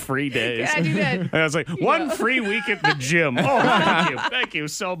 14 free days. Can I do that? And I was like, one free week at the gym. Oh, thank you. Thank you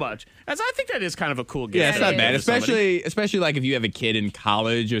so much. I think that is kind of a cool gift. Yeah, it's not it bad. is. Especially like if you have a kid in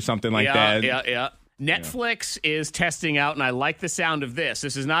college or something like that. Yeah. Netflix is testing out, and I like the sound of this.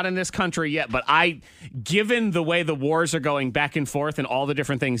 This is not in this country yet, but given the way the wars are going back and forth and all the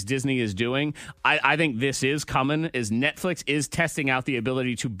different things Disney is doing, I think this is coming, is Netflix is testing out the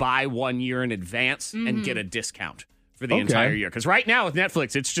ability to buy 1 year in advance and get a discant for the entire year. Because right now with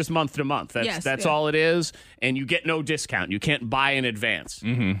Netflix, it's just month to month. That's all it is, and you get no discount. You can't buy in advance.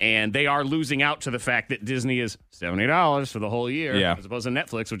 And they are losing out to the fact that Disney is $70 for the whole year, as opposed to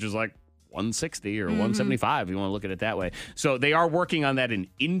Netflix, which is like $160 or $175 if you want to look at it that way. So they are working on that in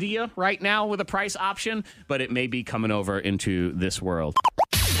India right now with a price option, but it may be coming over into this world.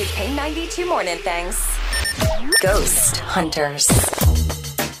 The K92 Morning Thangs. Ghost Hunters.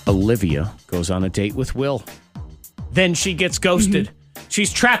 Olivia goes on a date with Will. Then she gets ghosted.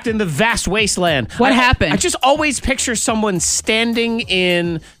 She's trapped in the vast wasteland. What happened? I just always picture someone standing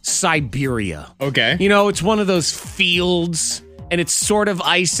in Siberia. Okay. It's one of those fields, and it's sort of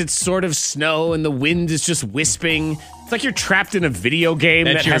ice, it's sort of snow, and the wind is just wisping. It's like you're trapped in a video game.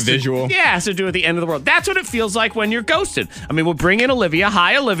 That's your visual. Has to do with the end of the world. That's what it feels like when you're ghosted. I mean, we'll bring in Olivia.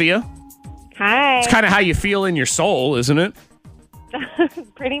 Hi, Olivia. Hi. It's kind of how you feel in your soul, isn't it?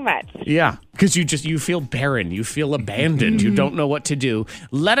 Pretty much. Yeah, because you feel barren. You feel abandoned. You don't know what to do.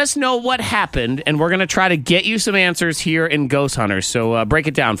 Let us know what happened, and we're going to try to get you some answers here in Ghost Hunters. So break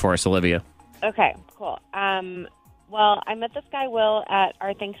it down for us, Olivia. Okay, cool. Well, I met this guy, Will, at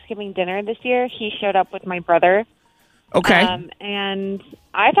our Thanksgiving dinner this year. He showed up with my brother. Okay. And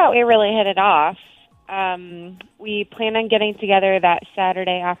I thought we really hit it off. We planned on getting together that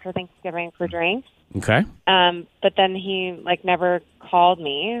Saturday after Thanksgiving for drinks. Okay. But then he, never called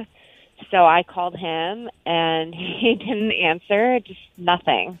me. So I called him, and he didn't answer, just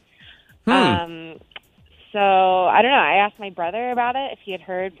nothing. So I don't know. I asked my brother about it, if he had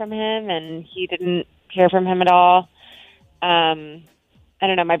heard from him, and he didn't hear from him at all. I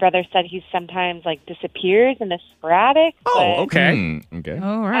don't know. My brother said he sometimes disappears and is sporadic. Oh, okay. Okay.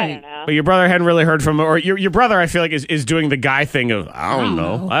 All I right. don't know. But your brother hadn't really heard from him, or your brother, I feel like, is doing the guy thing of, I don't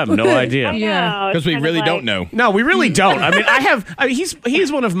know. I have no idea. Yeah. Because we really don't know. No, we really don't. I mean,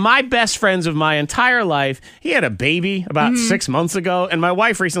 he's one of my best friends of my entire life. He had a baby about 6 months ago, and my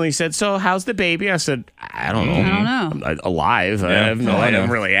wife recently said, "So, how's the baby?" I said, "I don't know. I'm alive. I have no idea. I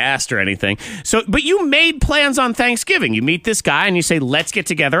haven't really asked or anything." So, but you made plans on Thanksgiving. You meet this guy, and you say, "Let's get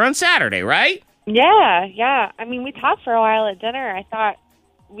together on Saturday," right? Yeah. I mean, we talked for a while at dinner. I thought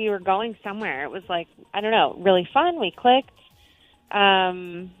we were going somewhere. It was I don't know, really fun. We clicked.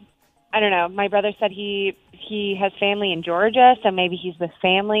 I don't know. My brother said he has family in Georgia, so maybe he's with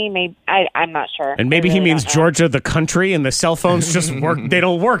family. Maybe I'm not sure. And maybe I he really means don't know. Georgia, the country, and the cell phones just work. They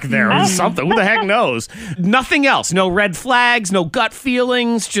don't work there or something. Who the heck knows? Nothing else. No red flags, no gut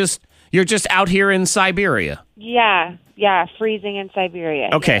feelings. You're just out here in Siberia. Yeah, freezing in Siberia.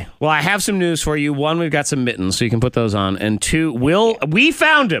 Okay. Well, I have some news for you. One, we've got some mittens, so you can put those on. And two, we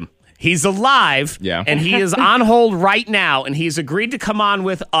found him. He's alive, and he is on hold right now, and he's agreed to come on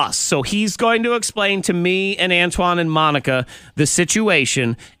with us. So he's going to explain to me and Antoine and Monica the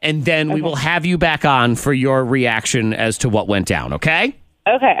situation, and then we will have you back on for your reaction as to what went down, okay?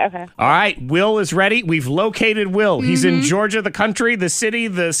 Okay. All right, Will is ready. We've located Will. He's in Georgia, the country, the city,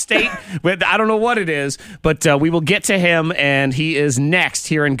 the state. I don't know what it is, but we will get to him, and he is next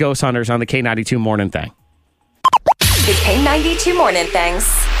here in Ghost Hunters on the K92 Morning Thing. The K92 Morning Thangs.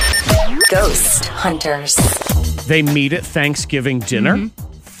 Ghost Hunters. They meet at Thanksgiving dinner.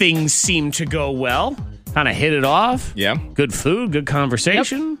 Things seem to go well. Kind of hit it off. Yeah. Good food, good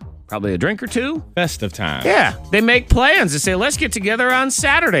conversation. Probably a drink or two. Festive time. Yeah. They make plans. They say, let's get together on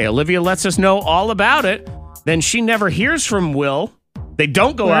Saturday. Olivia lets us know all about it. Then she never hears from Will. They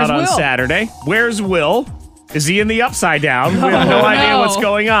don't go out on Saturday. Where's Will? Is he in the upside down? We have no idea what's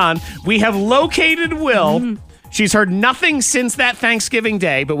going on. We have located Will. She's heard nothing since that Thanksgiving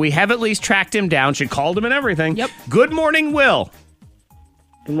day, but we have at least tracked him down. She called him and everything. Yep. Good morning, Will.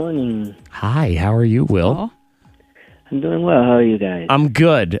 Good morning. Hi, how are you, Will? Oh. I'm doing well. How are you guys? I'm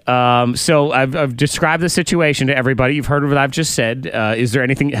good. So I've described the situation to everybody. You've heard what I've just said. Is there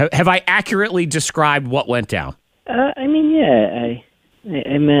anything? Have I accurately described what went down? I mean, yeah.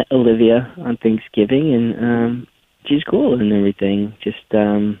 I met Olivia on Thanksgiving, and she's cool and everything. Just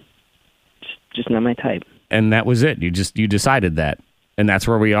not my type. And that was it. You decided that, and that's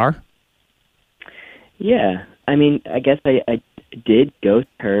where we are. Yeah. I mean, I guess I did ghost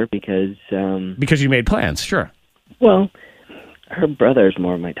her because you made plans. Sure. Well, her brother's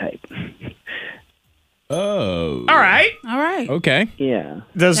more my type. Oh. All right. Okay. Yeah.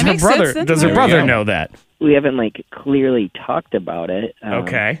 Does That her makes brother? sense then. Does her There we brother go. know that? We haven't clearly talked about it.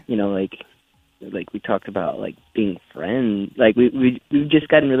 Okay. You know, like we talked about being friends. We've just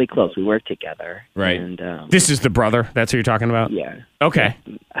gotten really close. We work together. Right. And This is the brother. That's who you're talking about. yeah. Okay.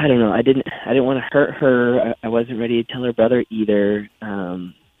 I don't know. I didn't want to hurt her. I wasn't ready to tell her brother either.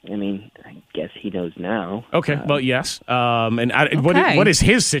 I mean, I guess he knows now. Okay. Well, yes. And Okay. what is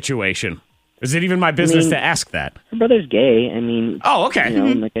his situation? Is it even my business to ask that? Her brother's gay. I mean, Oh, okay. you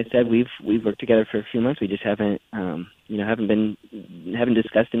know, like I said, we've worked together for a few months. We just haven't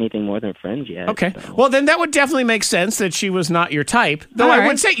discussed anything more than friends yet. Okay. so. Well, then that would definitely make sense that she was not your type. Though All I right.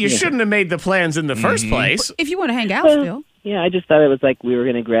 would say you shouldn't have made the plans in the first place. If you want to hang out Well, still. yeah, I just thought it was like we were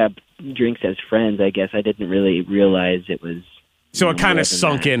going to grab drinks as friends. I guess I didn't really realize it was. So it kind more of than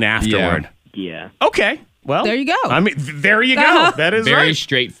sunk that. in afterward. Yeah. Okay. Well, There you go. I mean, there you go. Uh-huh. That is Very right.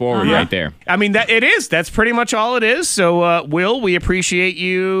 straightforward right there. I mean, that it is. That's pretty much all it is. So, Will, we appreciate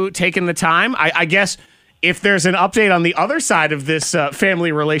you taking the time. I guess if there's an update on the other side of this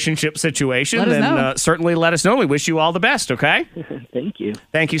family relationship situation, Let us then know. certainly let us know. We wish you all the best, okay? Thank you.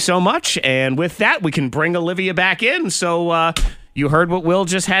 Thank you so much. And with that, we can bring Olivia back in. So, you heard what Will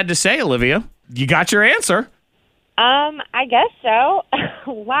just had to say, Olivia. You got your answer. I guess so.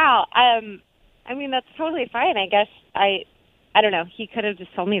 Wow. I mean, that's totally fine. I guess I don't know. He could have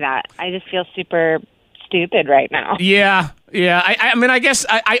just told me that. I just feel super stupid right now. Yeah. I mean, I guess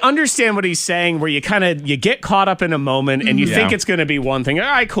I understand what he's saying, where you get caught up in a moment and you think it's going to be one thing. All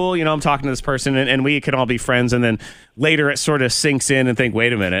right, cool. You know, I'm talking to this person and we can all be friends. And then later it sort of sinks in and think,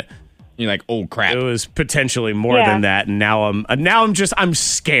 wait a minute. You're like, oh crap. It was potentially more Yeah. than that. And now I'm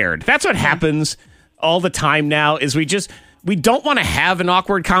scared. That's what happens all the time now is we don't want to have an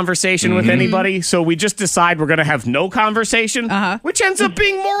awkward conversation with anybody. So we just decide we're going to have no conversation, which ends up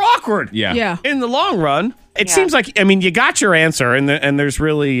being more awkward. Yeah. In the long run, it Yeah. seems like, I mean, you got your answer and there's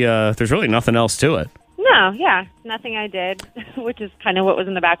really nothing else to it. No, yeah, nothing I did, which is kind of what was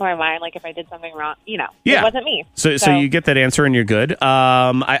in the back of my mind. Like if I did something wrong, Yeah. it wasn't me. So you get that answer and you're good.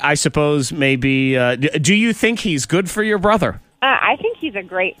 I suppose maybe, do you think he's good for your brother? I think he's a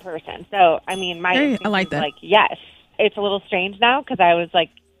great person. So, I mean, my Hey, I instinct like was that. like, yes. It's a little strange now because I was like,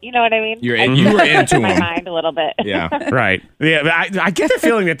 you know what I mean? You were I into my him. mind a little bit. Yeah. Right. Yeah, but I get the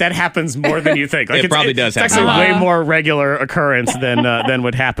feeling that happens more than you think. It probably does It's happen. actually way more regular occurrence than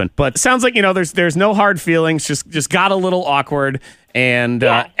would happen. But it sounds like, there's no hard feelings, just got a little awkward. And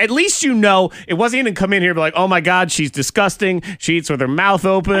at least you know it wasn't even come in here and be like, oh my God, she's disgusting. She eats with her mouth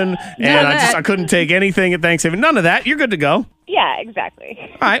open. And I couldn't take anything at Thanksgiving. None of that. You're good to go. Yeah, exactly.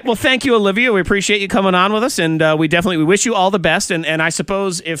 All right. Well, thank you, Olivia. We appreciate you coming on with us. And we wish you all the best. And I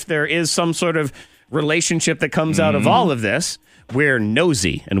suppose if there is some sort of relationship that comes out of all of this, we're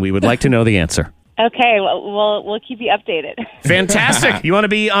nosy and we would like to know the answer. Okay, well, we'll keep you updated. Fantastic. You want to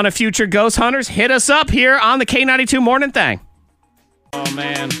be on a future Ghost Hunters? Hit us up here on the K92 Morning Thing. Oh,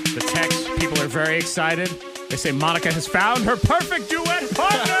 man. The text, people are very excited. They say Monica has found her perfect duet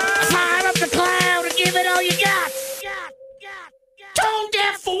partner. Climb up the cloud and give it all you got. Tone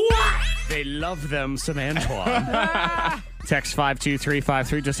deaf for what? They love them some Antoine. Text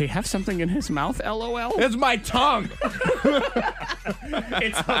 52353. Does he have something in his mouth? LOL. It's my tongue.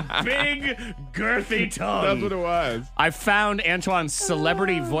 It's a big, girthy tongue. That's what it was. I found Antoine's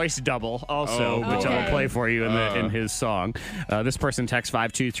celebrity voice double also, which I will play for you in his song. This person texts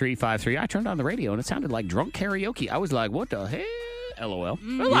 52353. I turned on the radio and it sounded like drunk karaoke. I was like, what the hell? LOL.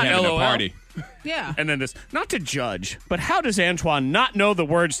 We're having a party. Yeah. And then this, not to judge, but how does Antoine not know the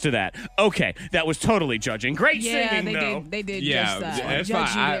words to that? Okay, that was totally judging. Great singing, though. They did Yeah, just that's judge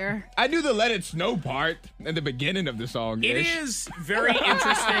fine. you there. I knew the Let It Snow part at the beginning of the song. It is very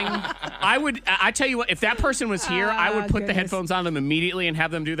interesting. I tell you what, if that person was here, I would put the headphones on them immediately and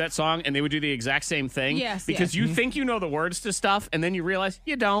have them do that song, and they would do the exact same thing. Yes, because you think you know the words to stuff, and then you realize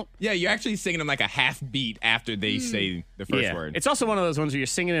you don't. Yeah, you're actually singing them like a half beat after they say the first word. It's also one of those ones where you're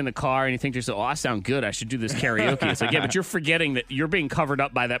singing in the car, and you think to yourself, oh, I sound good. I should do this karaoke. It's like, yeah, but you're forgetting that you're being covered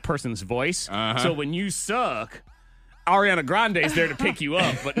up by that person's voice. So when you suck, Ariana Grande's there to pick you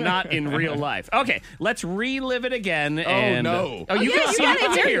up, but not in real life. Okay, let's relive it again. Oh, no. Oh, you Yeah, can you see gotta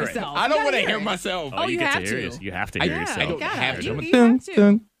it. hear Hear it. yourself. I don't You want to gotta hear it. myself. Oh, you get have to hear to. yourself. You have to hear yourself. I don't gotta. have to. You have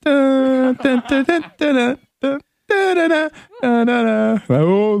to.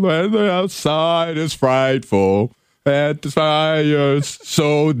 Oh, the outside is frightful, and the fire's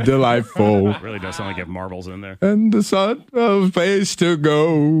so delightful, Really does sound like you have marbles in there. and the sun of place to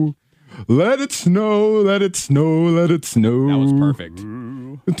go. Let it snow, let it snow, let it snow. That was perfect.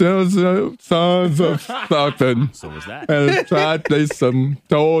 There's sons of something. So was that. And try to play some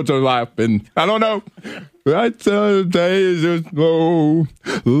soldier laughing. I don't know. Right till the days are snow.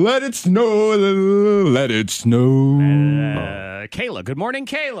 Let it snow, let it snow. Kayla. Good morning,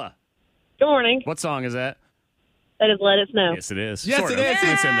 Kayla. Good morning. What song is that? That is Let It Snow. Yes, it is. Yes, Sort it of. is.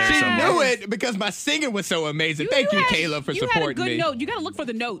 It's in there She somewhere. knew it because my singing was so amazing. Thank you, Kayla, for You had a supporting good me. note. You got to look for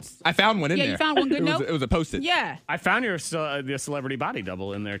the notes. I found one in Yeah, there. you found one good note? It was a post-it. Yeah. I found your the celebrity body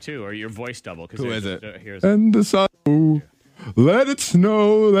double in there, too, or your voice double. Who is it? Here's And the sun. Let it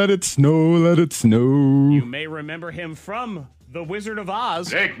snow, let it snow, let it snow. You may remember him from The Wizard of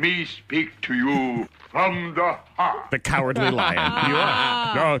Oz. Let me speak to you from the heart. The Cowardly Lion. You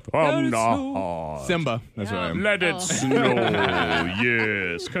are. Not from the heart. Simba. That's what I am. Let it snow.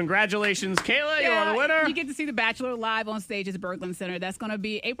 Yes. Congratulations, Kayla. You are the winner. You get to see The Bachelor live on stage at the Berglund Center. That's going to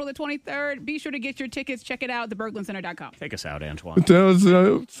be April the 23rd. Be sure to get your tickets. Check it out, theberglundcenter.com. Take us out, Antoine. There's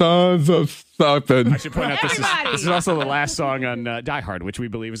sons of something. I should point out Everybody. this is also the last song on Die Hard, which we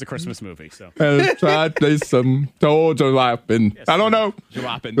believe is a Christmas movie. So And try to play some soldier laughing. I don't know.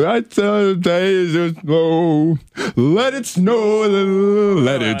 Right till the days are snow. Let it snow,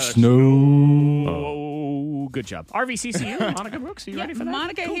 let it snow. Oh, good job. RVCCU, Monica Brooks, are you ready for that?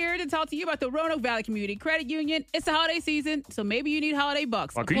 Monica here to talk to you about the Roanoke Valley Community Credit Union. It's the holiday season, so maybe you need holiday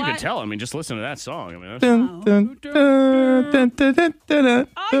bucks. Well, you Apply- can tell. I mean, just listen to that song. I mean, that's-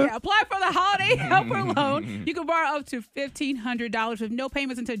 Oh, yeah. Apply for the Holiday Helper Loan. You can borrow up to $1,500 with no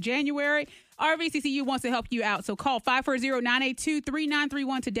payments until January. RVCCU wants to help you out, so call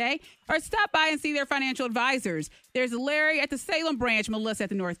 540-982-3931 today or stop by and see their financial advisors. There's Larry at the Salem branch, Melissa at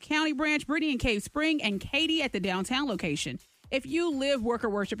the North County branch, Brittany in Cave Spring, and Katie at the downtown location. If you live, work, or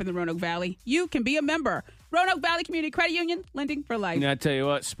worship in the Roanoke Valley, you can be a member. Roanoke Valley Community Credit Union, lending for life. I tell you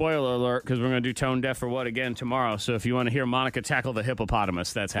what, spoiler alert, because we're going to do Tone Deaf for What again tomorrow. So if you want to hear Monica tackle the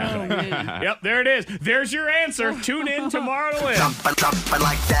hippopotamus, that's happening. Yep, there it is. There's your answer. Tune in tomorrow to win.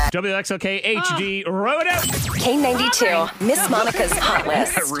 WXLK HD Roanoke. K92, Miss Monica's Hot I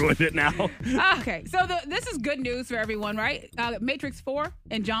List. ruined it now. Okay, so this is good news for everyone, right? Matrix 4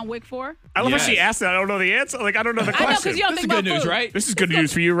 and John Wick 4. I love Yes. how she asked that. I don't know the answer. Like, I don't know the I know, question. because you don't This think is about good news, food. right? This is good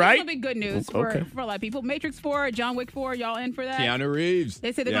news for you, right? This will be good news for a lot of people. Matrix 4, John Wick 4, y'all in for that? Keanu Reeves.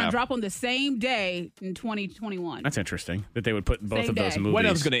 They said they're going to drop on the same day in 2021. That's interesting that they would put both Same of those day. movies. What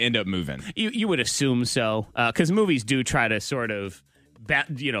else is going to end up moving? You would assume so, because movies do try to sort of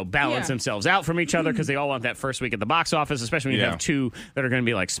balance themselves out from each other because they all want that first week at the box office, especially when you have two that are going to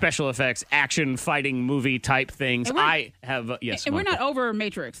be like special effects, action, fighting, movie type things. I have yes, and we're not over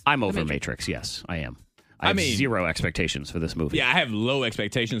Matrix. I'm over Matrix. Yes, I am. I have zero expectations for this movie. Yeah, I have low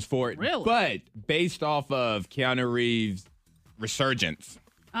expectations for it. Really? But based off of Keanu Reeves' resurgence,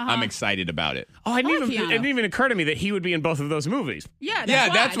 I'm excited about it. Oh, it didn't even occur to me that he would be in both of those movies. Yeah,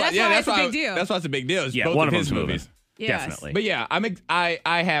 that's why it's a big deal. That's why it's a big deal. It's both one of of his them's movies. Yes. Definitely. But yeah,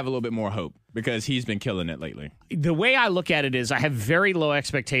 I have a little bit more hope because he's been killing it lately. The way I look at it is I have very low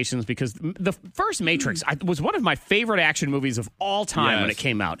expectations because the first Matrix was one of my favorite action movies of all time when it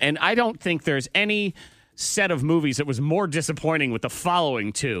came out. And I don't think there's any set of movies that was more disappointing with the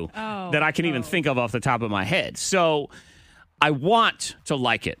following two that I can even think of off the top of my head. So I want to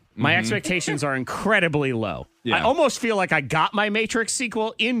like it. My expectations are incredibly low. Yeah. I almost feel like I got my Matrix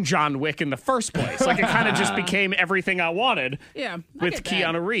sequel in John Wick in the first place. Like it kind of just became everything I wanted with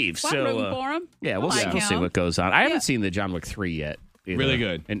Keanu Reeves. Well, I'm rooting for him. Yeah, we'll see what goes on. I haven't seen the John Wick 3 yet. Either. Really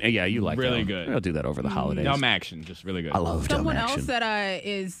good. And yeah, you like really that. Good. I'll do that over the holidays. Dumb action, just really good. I love someone dumb action. else that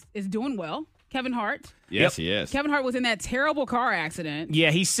is doing well. Kevin Hart. Yes, he is. Kevin Hart was in that terrible car accident.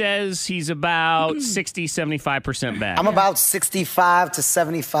 Yeah, he says he's about 60, 75% back. I'm about 65 to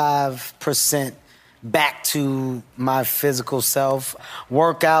 75% back to my physical self.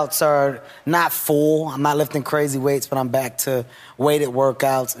 Workouts are not full. I'm not lifting crazy weights, but I'm back to weighted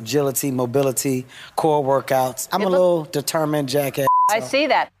workouts, agility, mobility, core workouts. I'm a little determined jackass. I see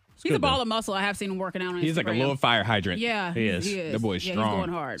that. He's a ball of muscle. I have seen him working out on He's Instagram. like a little fire hydrant. Yeah, he is. The boy's strong. He's going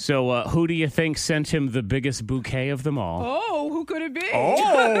hard. So who do you think sent him the biggest bouquet of them all? Oh, who could it be?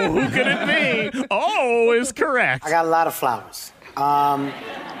 Oh, who could it be? Oh is correct. I got a lot of flowers.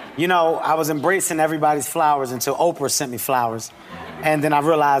 I was embracing everybody's flowers until Oprah sent me flowers. And then I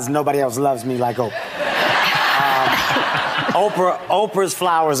realized nobody else loves me like Oprah. Oprah's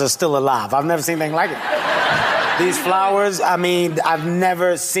flowers are still alive. I've never seen anything like it. These flowers, I've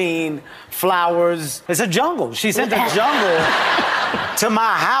never seen flowers. It's a jungle. She sent a jungle to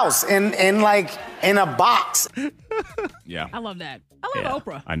my house in a box. Yeah. I love that. I love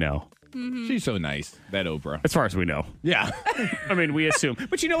Oprah. I know. Mm-hmm. She's so nice, that Oprah. As far as we know. Yeah. We assume.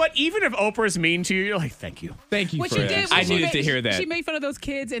 But you know what? Even if Oprah's mean to you, you're like, thank you. Thank you What for she that. did was I needed to hear that. She made fun of those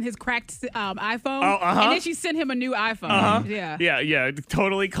kids and his cracked iPhone. Oh, And then she sent him a new iPhone. Yeah. Yeah.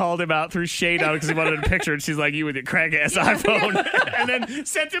 Totally called him out, threw shade on because he wanted a picture. And she's like, you with your crack ass iPhone. And then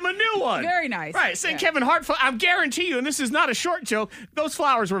sent him a new one. Very nice. Right. Sent Kevin Hart. I guarantee you, and this is not a short joke, those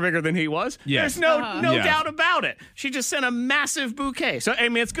flowers were bigger than he was. Yes. There's no doubt about it. She just sent a massive bouquet. So,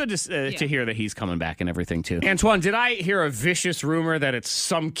 it's good to hear that he's coming back and everything, too. Antoine, did I hear a vicious rumor that it's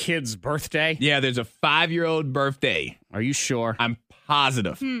some kid's birthday? Yeah, there's a 5-year-old birthday. Are you sure? I'm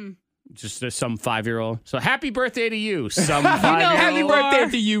positive. Just some 5-year-old. So happy birthday to you, some 5-year-old. Happy birthday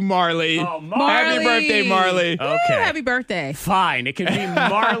to you, Marley. Oh, Marley. Happy birthday, Marley. Okay. Happy birthday. Fine. It can be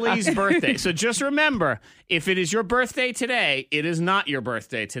Marley's birthday. So just remember, if it is your birthday today, it is not your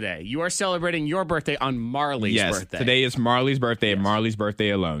birthday today. You are celebrating your birthday on Marley's birthday. Today is Marley's birthday and Marley's birthday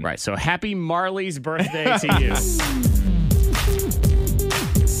alone. Right. So happy Marley's birthday to you.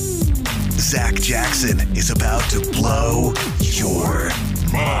 Zach Jackson is about to blow your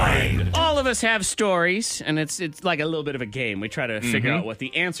mind. All of us have stories, and it's like a little bit of a game. We try to figure out what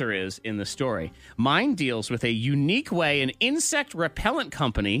the answer is in the story. Mine deals with a unique way an insect repellent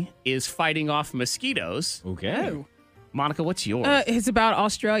company is fighting off mosquitoes. Okay. Monica, what's yours? It's about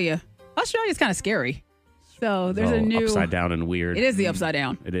Australia. Australia's kind of scary. So there's a new upside down and weird. It is the upside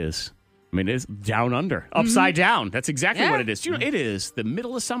down. It is. It is down under. Upside down. That's exactly what it is. You know, it is the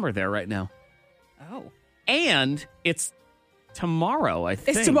middle of summer there right now. Oh. And it's tomorrow, I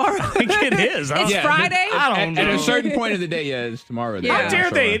think. It's tomorrow. I think it is. It's Friday? I don't know. At a certain point of the day, it's tomorrow. How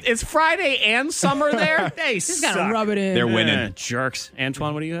dare they? It's Friday and summer there? They Just suck. gotta rub it in. They're winning. Jerks.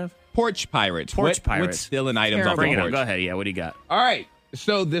 Antoine, what do you have? Porch pirates. Porch pirates. What's stealing items off the Bring it porch? on. Go ahead. Yeah, what do you got? All right.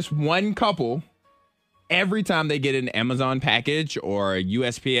 So this one couple, every time they get an Amazon package or a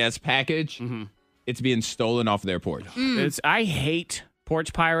USPS package, it's being stolen off their porch. I hate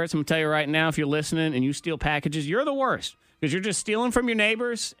porch pirates. I'm going to tell you right now, if you're listening and you steal packages, you're the worst. Because you're just stealing from your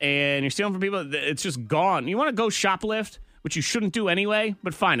neighbors and you're stealing from people. It's just gone. You want to go shoplift, which you shouldn't do anyway,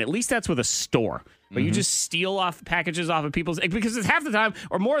 but fine. At least that's with a store. But you just steal off packages off of people's, because it's half the time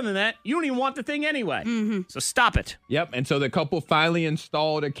or more than that, you don't even want the thing anyway. So stop it. Yep. And so the couple finally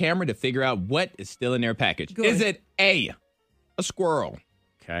installed a camera to figure out what is still in their package. Good. Is it A, a squirrel,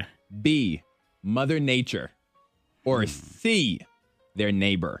 Okay. B, Mother Nature, or C, their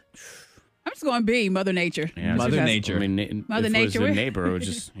neighbor? I'm just going B, Mother Nature. Yeah, Mother Nature. I mean, Mother if it was Nature. a neighbor, it would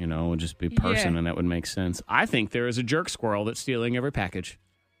just, would just be person, Yeah. and that would make sense. I think there is a jerk squirrel that's stealing every package.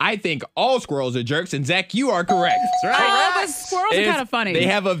 I think all squirrels are jerks, and Zach, you are correct. That's right. Oh, but squirrels are It's- kind of funny. They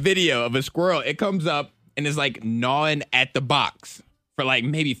have a video of a squirrel. It comes up and is like gnawing at the box for like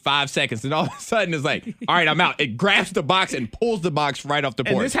maybe 5 seconds. And all of a sudden it's like, all right, I'm out. It grabs the box and pulls the box right off the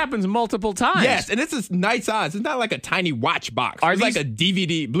And porch. this happens multiple times. Yes, and it's a nice size. It's not like a tiny watch box. Are It's like these a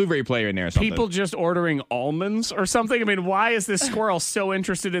DVD Blu-ray player in there or something. People just ordering almonds or something? I mean, why is this squirrel so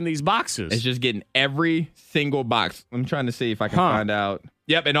interested in these boxes? It's just getting every single box. I'm trying to see if I can find out.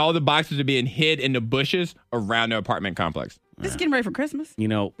 Yep, and all the boxes are being hid in the bushes around the apartment complex. Just getting ready for Christmas. I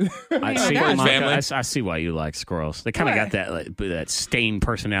my see, gosh. Monica, I see why you like squirrels. They kind of got that stained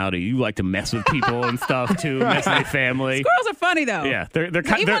personality. You like to mess with people and stuff too, mess with their family. Squirrels are funny though. Yeah, they're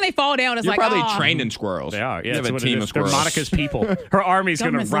Even when they fall down, it's You're like probably oh. trained in squirrels. They are. Yeah, You have that's a what it team is. of squirrels. They're Monica's people. Her army's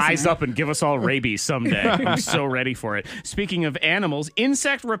going to Government's rise listening. up and give us all rabies someday. I'm so ready for it. Speaking of animals,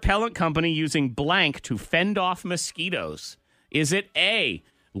 insect repellent company using blank to fend off mosquitoes. Is it A,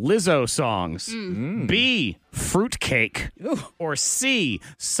 Lizzo songs, B, fruitcake, or C,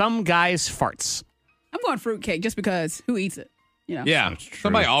 some guy's farts? I'm going fruitcake just because who eats it? You know. Yeah,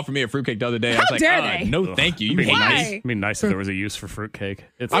 somebody offered me a fruitcake the other day. I How was like, dare they? no, thank you. You It'd be hate nice. me. It'd be nice if there was a use for fruitcake.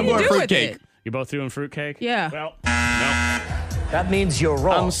 I'm going do with fruitcake. it? You both doing fruitcake? Yeah. Well, no. That means you're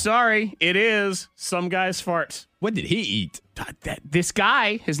wrong. I'm sorry. It is some guy's farts. What did he eat? This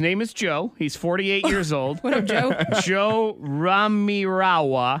guy, his name is Joe. He's 48 years old. What up, Joe? Joe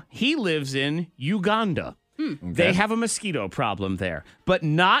Ramirawa. He lives in Uganda. They have a mosquito problem there, but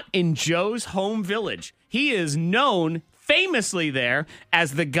not in Joe's home village. He is known famously there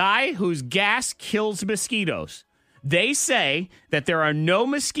as the guy whose gas kills mosquitoes. They say that there are no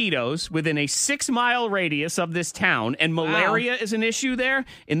mosquitoes within a 6-mile radius of this town, and malaria is an issue there.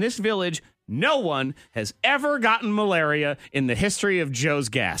 In this village, no one has ever gotten malaria in the history of Joe's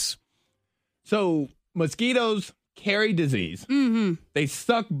gas. So mosquitoes carry disease. Mm-hmm. They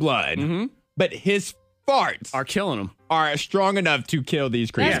suck blood, but his farts Are killing them. are strong enough to kill these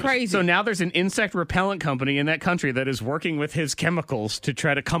creatures. That's crazy. So now there's an insect repellent company in that country that is working with his chemicals to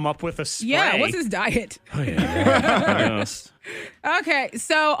try to come up with a spray. Yeah, what's his diet? Yes. Okay,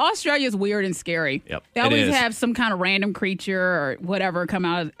 so Australia's weird and scary. Yep, They it always is. have some kind of random creature or whatever come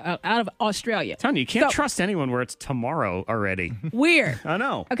out of Australia. Telling you can't So- trust anyone where it's tomorrow already. Weird. I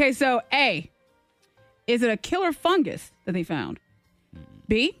know. Okay, so A, is it a killer fungus that they found?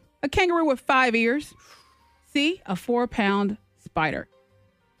 B, a kangaroo with 5 ears. C, a 4-pound spider.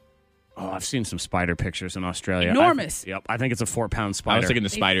 Oh, I've seen some spider pictures in Australia. Enormous. Yep, I think it's a 4-pound spider. I was thinking the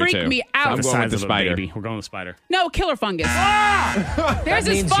spider freak too. me out. So I'm the going size with the of a spider. baby. We're going with spider. No, killer fungus. There's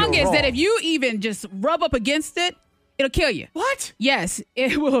this means you're fungus that wrong. if you even just rub up against it, it'll kill you. What? Yes,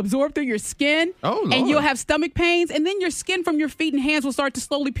 it will absorb through your skin. Oh, Lord. And you'll have stomach pains, and then your skin from your feet and hands will start to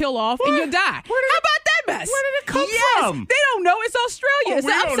slowly peel off, and you'll die. How about that mess? Where did it come yes, from? They don't know. It's Australia. It's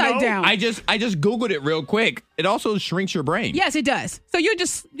we don't upside know. down. I just Googled it real quick. It also shrinks your brain. Yes, it does. So you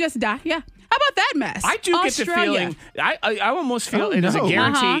just die. Yeah. How about that mess? I do get the Australia. feeling. I almost feel Oh, it is a no.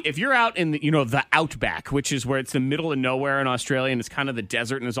 guarantee. Uh-huh. If you're out in the outback, which is where it's the middle of nowhere in Australia, and it's kind of the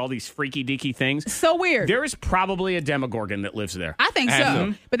desert, and there's all these freaky deaky things. So weird. There is probably a Demogorgon that lives there. I think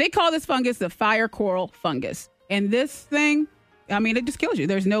so. But they call this fungus the fire coral fungus. And this thing, I mean, it just kills you.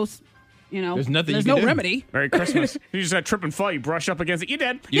 There's no, There's nothing There's you no can do. remedy. Merry Christmas. You just got trip and fall. You brush up against it. You're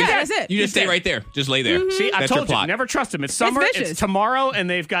dead. You Yeah, just- that's it. You just stay dead. right there. Just lay there. See, I That's your told you, plot. never trust them. It's summer, vicious. it's tomorrow, and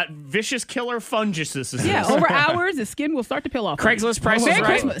they've got vicious killer funguses. Yeah, over hours, the skin will start to peel off. Craigslist Price is Merry Right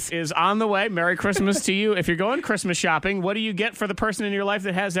Christmas. is on the way. Merry Christmas to you. If you're going Christmas shopping, what do you get for the person in your life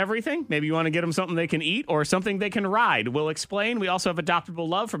that has everything? Maybe you want to get them something they can eat or something they can ride. We'll explain. We also have Adoptable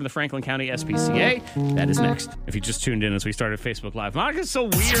Love from the Franklin County SPCA. That is next. If you just tuned in as we started Facebook Live. Monica's so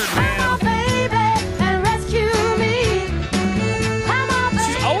weird, man.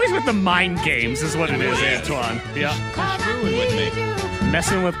 She's always with the mind games is what it is, Antoine. Yeah. Screwing with me.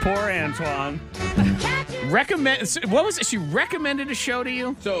 Messing with poor Antoine. What was it? She recommended a show to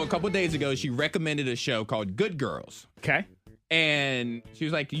you? So a couple days ago, she recommended a show called Good Girls. Okay. And she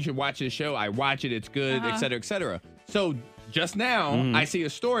was like, you should watch this show. I watch it. It's good, et cetera, et cetera. So just now, I see a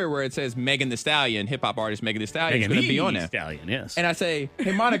story where it says Megan Thee Stallion, hip-hop artist Megan Thee Stallion is going to be on there. Stallion, yes. And I say,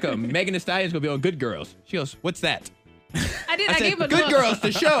 hey, Monica, Megan Thee Stallion is going to be on Good Girls. She goes, what's that? I did. I I said, gave him a Good look. Girls,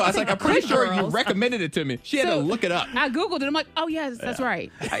 the show. I was like, I'm pretty Good sure you Girls. recommended it to me. She had to So, look it up. I Googled it. I'm like, oh, yes, that's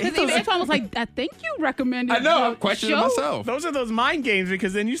right. Because even Antoine was like, I think you recommended I know. the I'm questioning show. myself. Those are those mind games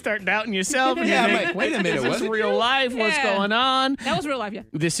because then you start doubting yourself. And Yeah, you I'm think, like, wait a minute, Is this was it real you? life? What's Yeah. going on? That was real life, yeah.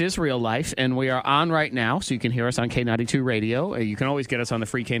 This is real life, and we are on right now, so you can hear us on K92 Radio. You can always get us on the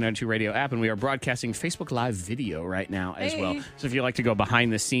free K92 Radio app, and we are broadcasting Facebook Live video right now as well. Hey. So if you like to go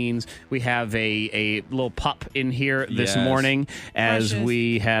behind the scenes, we have a little pup in here this Yes. morning as Precious.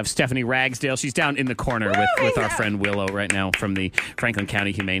 we have Stephanie Ragsdale. She's down in the corner with our friend Willow right now from the Franklin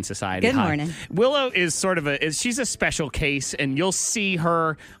County Humane Society. Good Hi. morning. Willow is sort of she's a special case, and you'll see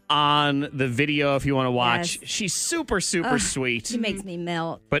her on the video if you want to watch. Yes. She's super sweet. She makes me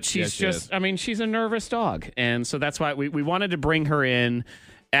melt. But she's Yes, she is. I mean, she's a nervous dog. And so that's why we wanted to bring her in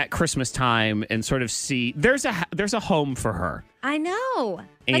at Christmas time and sort of see there's a home for her. I know.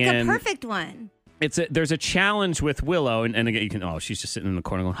 Like And- a perfect one. There's a challenge with Willow, and again, you can, she's just sitting in the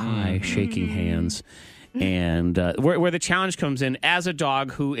corner going, hi, shaking hands. And where the challenge comes in as a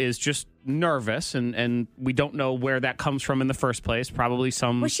dog who is just nervous, and we don't know where that comes from in the first place. Probably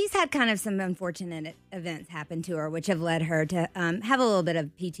some. Well, she's had kind of some unfortunate events happen to her, which have led her to have a little bit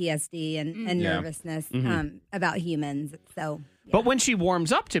of PTSD and Yeah. nervousness about humans. So, But when she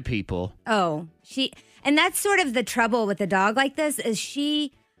warms up to people, and that's sort of the trouble with a dog like this is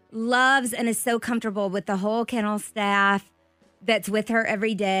she loves and is so comfortable with the whole kennel staff that's with her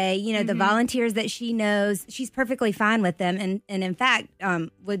every day. You know, the volunteers that she knows, she's perfectly fine with them, and in fact,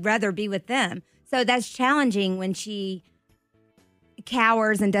 would rather be with them. So that's challenging when she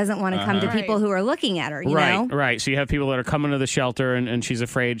cowers and doesn't want to come to people who are looking at her. You know, Right. So you have people that are coming to the shelter, and she's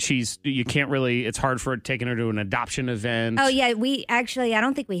afraid. You can't really. It's hard for taking her to an adoption event. Oh yeah, I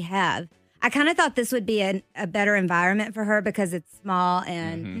don't think we have. I kind of thought this would be a better environment for her because it's small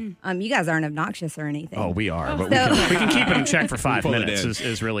and you guys aren't obnoxious or anything. Oh, we are, but So- we can keep it in check for 5 Pull it minutes. in.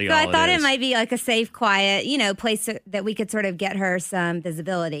 Is really So all I thought it it is. might be like a safe, quiet, place that we could sort of get her some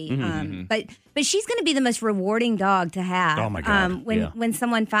visibility. But she's going to be the most rewarding dog to have. Oh, my God. When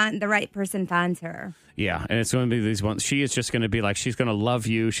someone the right person finds her. Yeah, and it's going to be these ones. She is just going to be like, she's going to love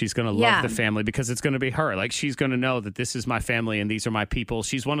you. She's going to love Yeah. the family because it's going to be her. Like, she's going to know that this is my family and these are my people.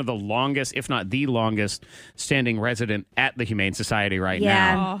 She's one of the longest, if not the longest, standing resident at the Humane Society right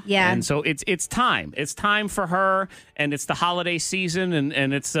now. Yeah. And so it's time. It's time for her, and it's the holiday season,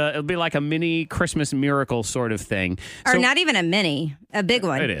 and it'll be like a mini Christmas miracle sort of thing. Or So- not even a mini, a big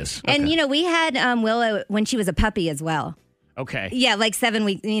one. It is. And, Okay. we had Willow when she was a puppy as well. Okay. Yeah, like 7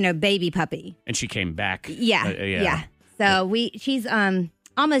 weeks, baby puppy. And she came back. Yeah. Yeah. So she's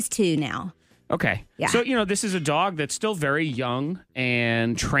almost 2 now. Okay. Yeah. So, this is a dog that's still very young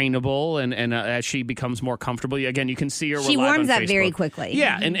and trainable. And as she becomes more comfortable, again, you can see her. She we're live warms on up very Facebook. quickly.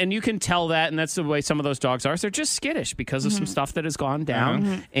 Yeah. And you can tell that. And that's the way some of those dogs are. They're just skittish because of some stuff that has gone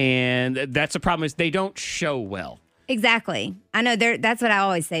down. And that's the problem is they don't show well. Exactly. I know that's what I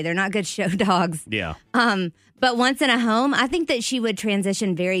always say. They're not good show dogs. Yeah. But once in a home, I think that she would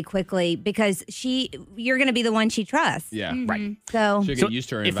transition very quickly because you're going to be the one she trusts. Yeah. Right. So She'll get used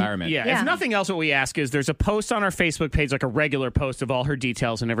to her environment. If Yeah. nothing else, what we ask is there's a post on our Facebook page, like a regular post of all her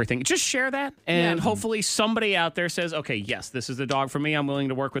details and everything. Just share that. And hopefully somebody out there says, okay, yes, this is the dog for me. I'm willing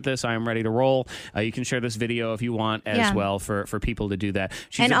to work with this. I am ready to roll. You can share this video if you want as well for people to do that.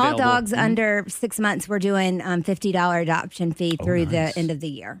 She's and all available. dogs under 6 months, we're doing $50 adoption fee through the end of the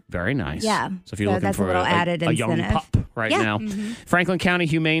year. Very nice. Yeah. So if you're So looking that's a for little added a young incentive. pup right Yeah. now, Franklin County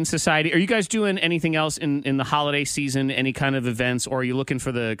Humane Society. Are you guys doing anything else in the holiday season? Any kind of events, or are you looking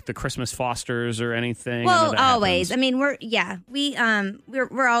for the Christmas fosters or anything? I know Well, that always. happens. I mean,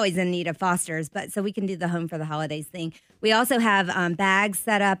 we're always in need of fosters, but so we can do the home for the holidays thing. We also have bags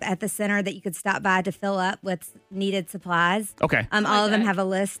set up at the center that you could stop by to fill up with needed supplies. Okay. All of them have a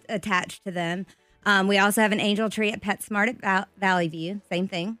list attached to them. We also have an angel tree at PetSmart at Valley View. Same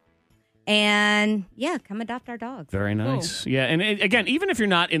thing. And yeah, come adopt our dogs. Very nice. Yeah, and again, even if you're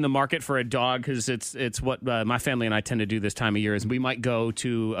not in the market for a dog, because it's what my family and I tend to do this time of year, is we might go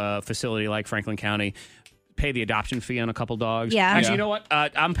to a facility like Franklin County, pay the adoption fee on a couple dogs. Yeah. Actually, Yeah. you know what?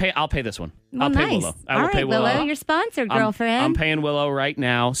 I'll pay this one. Well, I'll pay nice. Willow. I All will pay right, Willow. You're sponsored, I'm girlfriend. paying Willow right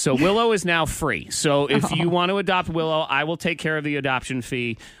now. So Willow is now free. So if you want to adopt Willow, I will take care of the adoption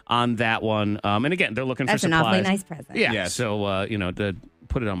fee on that one. And again, they're looking That's for an supplies. awfully nice present. Yeah. Yes. So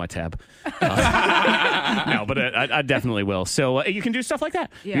put it on my tab. No, but I definitely will. So you can do stuff like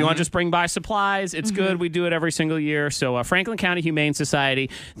that. Yeah. You want to just bring by supplies. It's good. We do it every single year. So Franklin County Humane Society,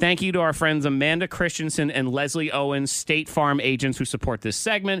 thank you to our friends Amanda Christensen and Leslie Owens, State Farm agents who support this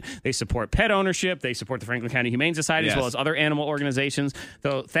segment. They support pet ownership. They support the Franklin County Humane Society as well as other animal organizations.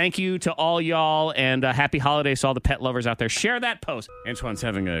 So thank you to all y'all, and happy holidays to all the pet lovers out there. Share that post. Antoine's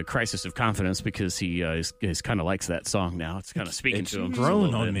having a crisis of confidence because he kind of likes that song now. It's kind of speaking to him.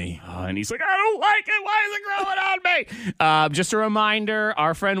 Grown on me. And he's like, I don't like it. Why is it growing on me? Just a reminder,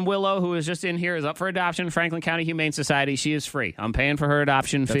 our friend Willow, who is just in here, is up for adoption. Franklin County Humane Society. She is free. I'm paying for her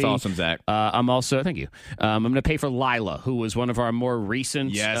adoption fee. That's awesome, Zach. I'm also, thank you. I'm going to pay for Lila, who was one of our more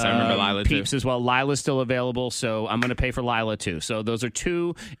recent Yes, I remember Lila, peeps too. as well. Lila's still available, so I'm going to pay for Lila, too. So those are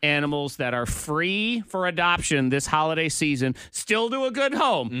two animals that are free for adoption this holiday season. Still to a good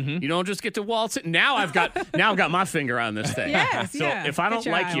home. You don't just get to waltz it. Now I've got my finger on this thing. Yes, so yeah. if I Get don't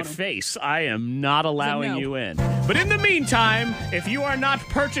your eye like on your him. face, I am not allowing no. you in. But in the meantime, if you are not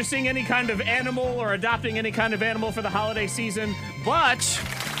purchasing any kind of animal or adopting any kind of animal for the holiday season, but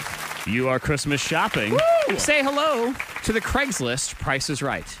you are Christmas shopping, say hello to the Craigslist Price is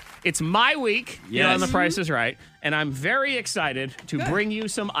Right. It's my week here on The Price is Right, and I'm very excited to bring you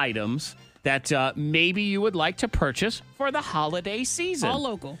some items that maybe you would like to purchase for the holiday season. All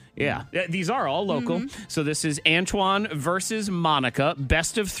local. Yeah, these are all local. So this is Antoine versus Monica,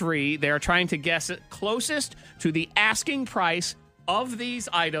 best of 3. They are trying to guess it closest to the asking price of these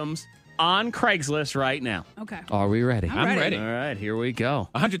items on Craigslist right now. Okay. Are we ready? I'm ready. All right, here we go.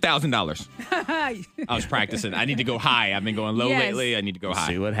 $100,000. I was practicing. I need to go high. I've been going low Yes. lately. I need to go high.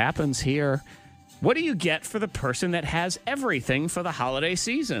 See what happens here. What do you get for the person that has everything for the holiday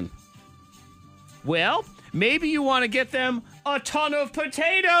season? Well, maybe you want to get them a ton of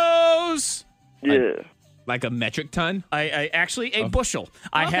potatoes. Yeah. Like a metric ton? I actually a bushel.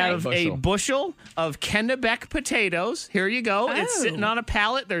 I have a bushel of Kennebec potatoes. Here you go. It's Oh. sitting on a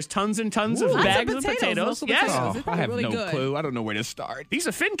pallet. There's tons and tons of Lots of bags of potatoes, potatoes. local Yes. potatoes. They're I have really no good. clue. I don't know where to start. These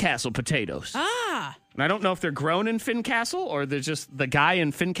are Fincastle potatoes. Ah. And I don't know if they're grown in Fincastle or they're just the guy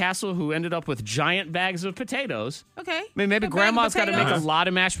in Fincastle who ended up with giant bags of potatoes. Okay. I mean, maybe A bag of grandma's got to make a potatoes. lot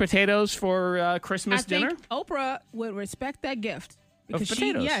of mashed potatoes for Christmas I think dinner. Oprah would respect that gift. Because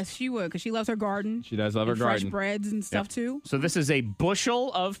potatoes. she would, because she loves her garden. She does love her and fresh garden. breads and stuff too. So this is a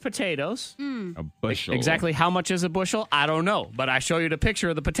bushel of potatoes. A bushel. Exactly how much is a bushel? I don't know, but I show you the picture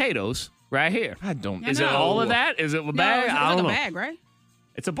of the potatoes right here. I don't Is know. it all of that? Is it a bag? No, it's I like don't a know. bag, right?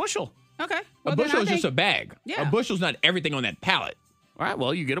 It's a bushel. Okay. A Well, then bushel I is just think- a bag. Yeah. A bushel's not everything on that pallet. All right,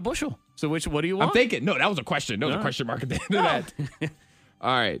 well, you get a bushel. So what do you want? I'm thinking. No, that was a question. There was a No. question mark at the end of that.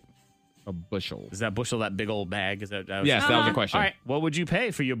 All right. A bushel. Is that bushel that big old bag? Is that Yes, that was a question. All right, what would you pay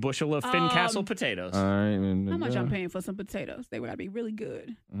for your bushel of Fincastle potatoes? All right. How much I'm paying for some potatoes? They would gotta be really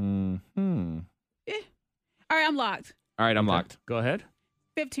good. Mm-hmm. All right, I'm locked. All right, I'm locked. Go ahead.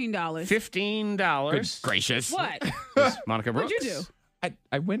 $15. $15. Good gracious. What? Monica Brooks. What'd you do?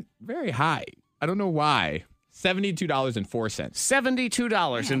 I went very high. I don't know why. $72.04.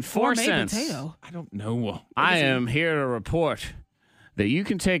 $72.04. Gourmet potato. I don't know. I am here to report that you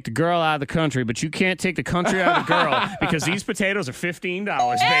can take the girl out of the country, but you can't take the country out of the girl because these potatoes are $15, baby.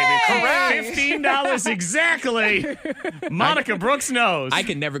 Correct. $15 exactly. Monica Brooks knows. I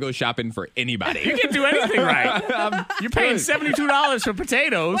can never go shopping for anybody. You can do anything right. You're paying $72 for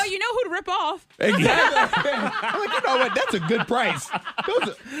potatoes. Well, you know who to rip off. Exactly. I'm like, you know what? That's a good price.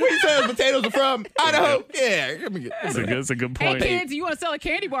 Where you say those potatoes are from? Idaho? Yeah. Let me get That's a good Hey, point. kids, you want to sell a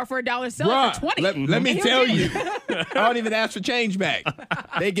candy bar for $1? Sell it for $20. Let me tell you, I don't even ask for change back.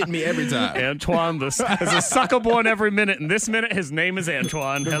 They get me every time. Antoine, there's a sucker born every minute, and this minute his name is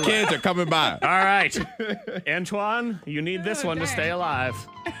Antoine. The Hello. kids are coming by. All right. Antoine, you need this one to stay alive.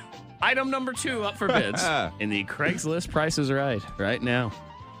 Item number 2 up for bids in the Craigslist Price is right now.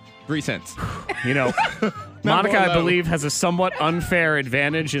 3 cents. You know, Monica, more I low. believe, has a somewhat unfair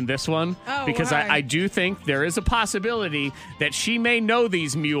advantage in this one Oh, because why? I do think there is a possibility that she may know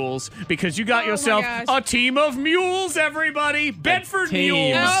these mules because you got Oh, my yourself gosh. a team of mules, everybody. Bedford team.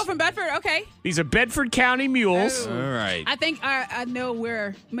 mules. Oh, from Bedford? Okay. These are Bedford County mules. Oh. All right. I think I know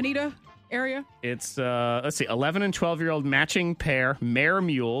where. Manita area? It's, let's see, 11 and 12-year-old matching pair, mare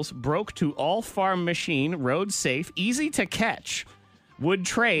mules, broke to all farm machine, road safe, easy to catch. Would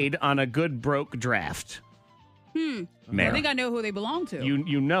trade on a good broke draft. Mare. I think I know who they belong to.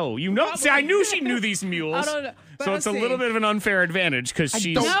 You know. See, I knew she knew these mules. I don't know. But So let's it's a see. little bit of an unfair advantage because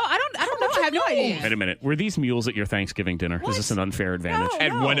she's. No, I don't know. I have no idea. Wait a minute. Were these mules at your Thanksgiving dinner? Is this an unfair advantage? No.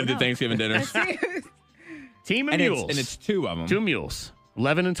 At one of the Thanksgiving dinners. Team of And mules. it's 2 of them. 2 mules.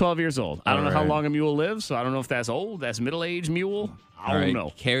 11 and 12 years old. I don't know how long a mule lives, so I don't know if that's old, that's middle-aged mule. I don't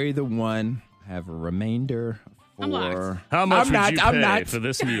know. Carry the one. Have a remainder for... How much would you pay for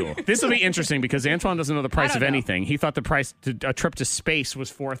this mule? This will be interesting because Antoine doesn't know the price of anything. He thought the price to a trip to space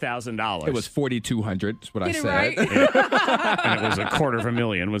was $4,000. It was $4,200 is what I said. Right? And it was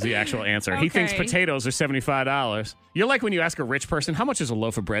 $250,000 was the actual answer. He thinks potatoes are $75. You're like when you ask a rich person, how much is a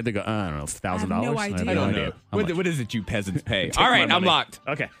loaf of bread? They go, I don't know, $1,000. no idea. I don't know. What is it you peasants pay? All right, I'm locked.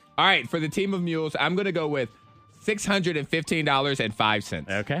 Okay. All right, for the team of mules, I'm going to go with $615.05.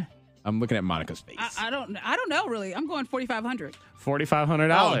 Okay. I'm looking at Monica's face. I don't know really. I'm going $4,500.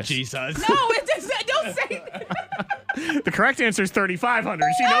 $4,500. Oh, Jesus. No, don't say that. The correct answer is $3,500.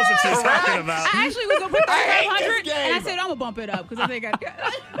 She knows what she's talking about. I actually was going to put $3,500, and I said I'm going to bump it up because I think I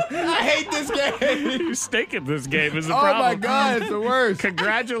hate this game. You stink at this game is the Oh, problem. my God. It's the worst.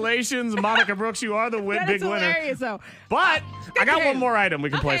 Congratulations, Monica Brooks. You are the big winner. hilarious, though. But I got one more item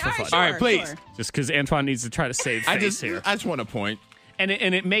we can play for fun. All right, please. Just because Antoine needs to try to save face here. I just want a point. And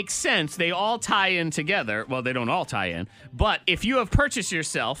it makes sense. They all tie in together. Well, they don't all tie in. But if you have purchased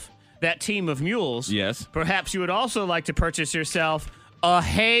yourself that team of mules, yes, perhaps you would also like to purchase yourself a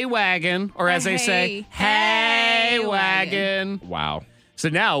hay wagon, or as they say, hay wagon. Wow. So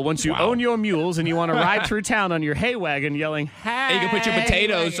now, once you own your mules and you want to ride through town on your hay wagon yelling, hey, and you can put your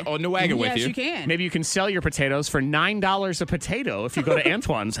potatoes on the wagon with you. Yes, you can. Maybe you can sell your potatoes for $9 a potato if you go to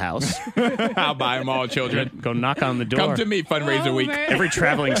Antoine's house. I'll buy them all, children. Go knock on the door. Come to me, fundraiser week. Man. Every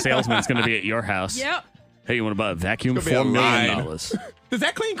traveling salesman's going to be at your house. Yep. Hey, you want to buy a vacuum? It's gonna $4 be a million. Does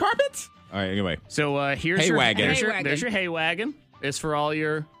that clean carpets? All right, anyway. So here's Hay your wagon. There's your hay wagon. It's for all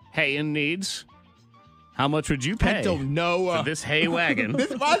your haying needs. How much would you pay? I don't know. For this hay wagon.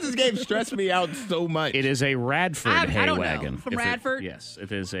 Why does this game stress me out so much? It is a Radford hay I don't wagon. know. From Radford? Yes,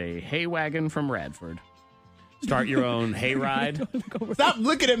 it is a hay wagon from Radford. Start your own hay ride. Stop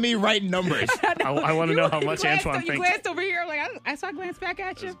looking at me writing numbers. I want to know how much Antoine You thinks. glanced over here like I saw glance back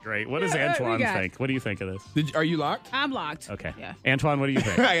at you. That's great. What does Yeah, Antoine we got- think? What do you think of this? Are you locked? I'm locked. Okay. Yeah. Antoine, what do you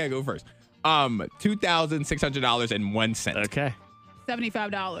think? I gotta go first. $2,600.01. Okay.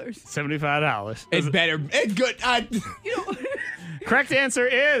 $75. $75. It's better. It's good. Correct answer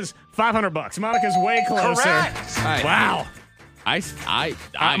is $500. Monica's way closer. Correct. Wow. I'm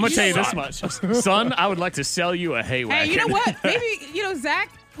gonna tell you this much, son. I would like to sell you a hay wagon. Hey, you know what? Maybe,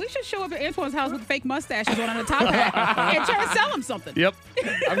 Zach, we should show up at Antoine's house with fake mustaches on the top hat and try to sell him something. Yep.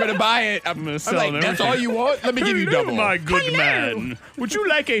 I'm gonna buy it. I'm gonna sell like, them. that's all you want? Let me give you Hello, double. my good man. Would you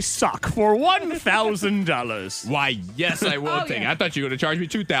like a sock for $1,000? Why, yes, I would. I thought you were gonna charge me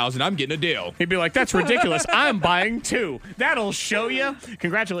 $2,000. I'm getting a deal. He'd be like, "That's ridiculous. I'm buying 2. That'll show you."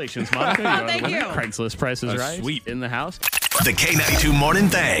 Congratulations, Monica. Are Thank the winner. you. Craigslist Price is That's Right. sweet. In the house. The K92 Morning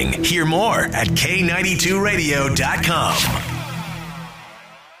Thang. Hear more at K92Radio.com.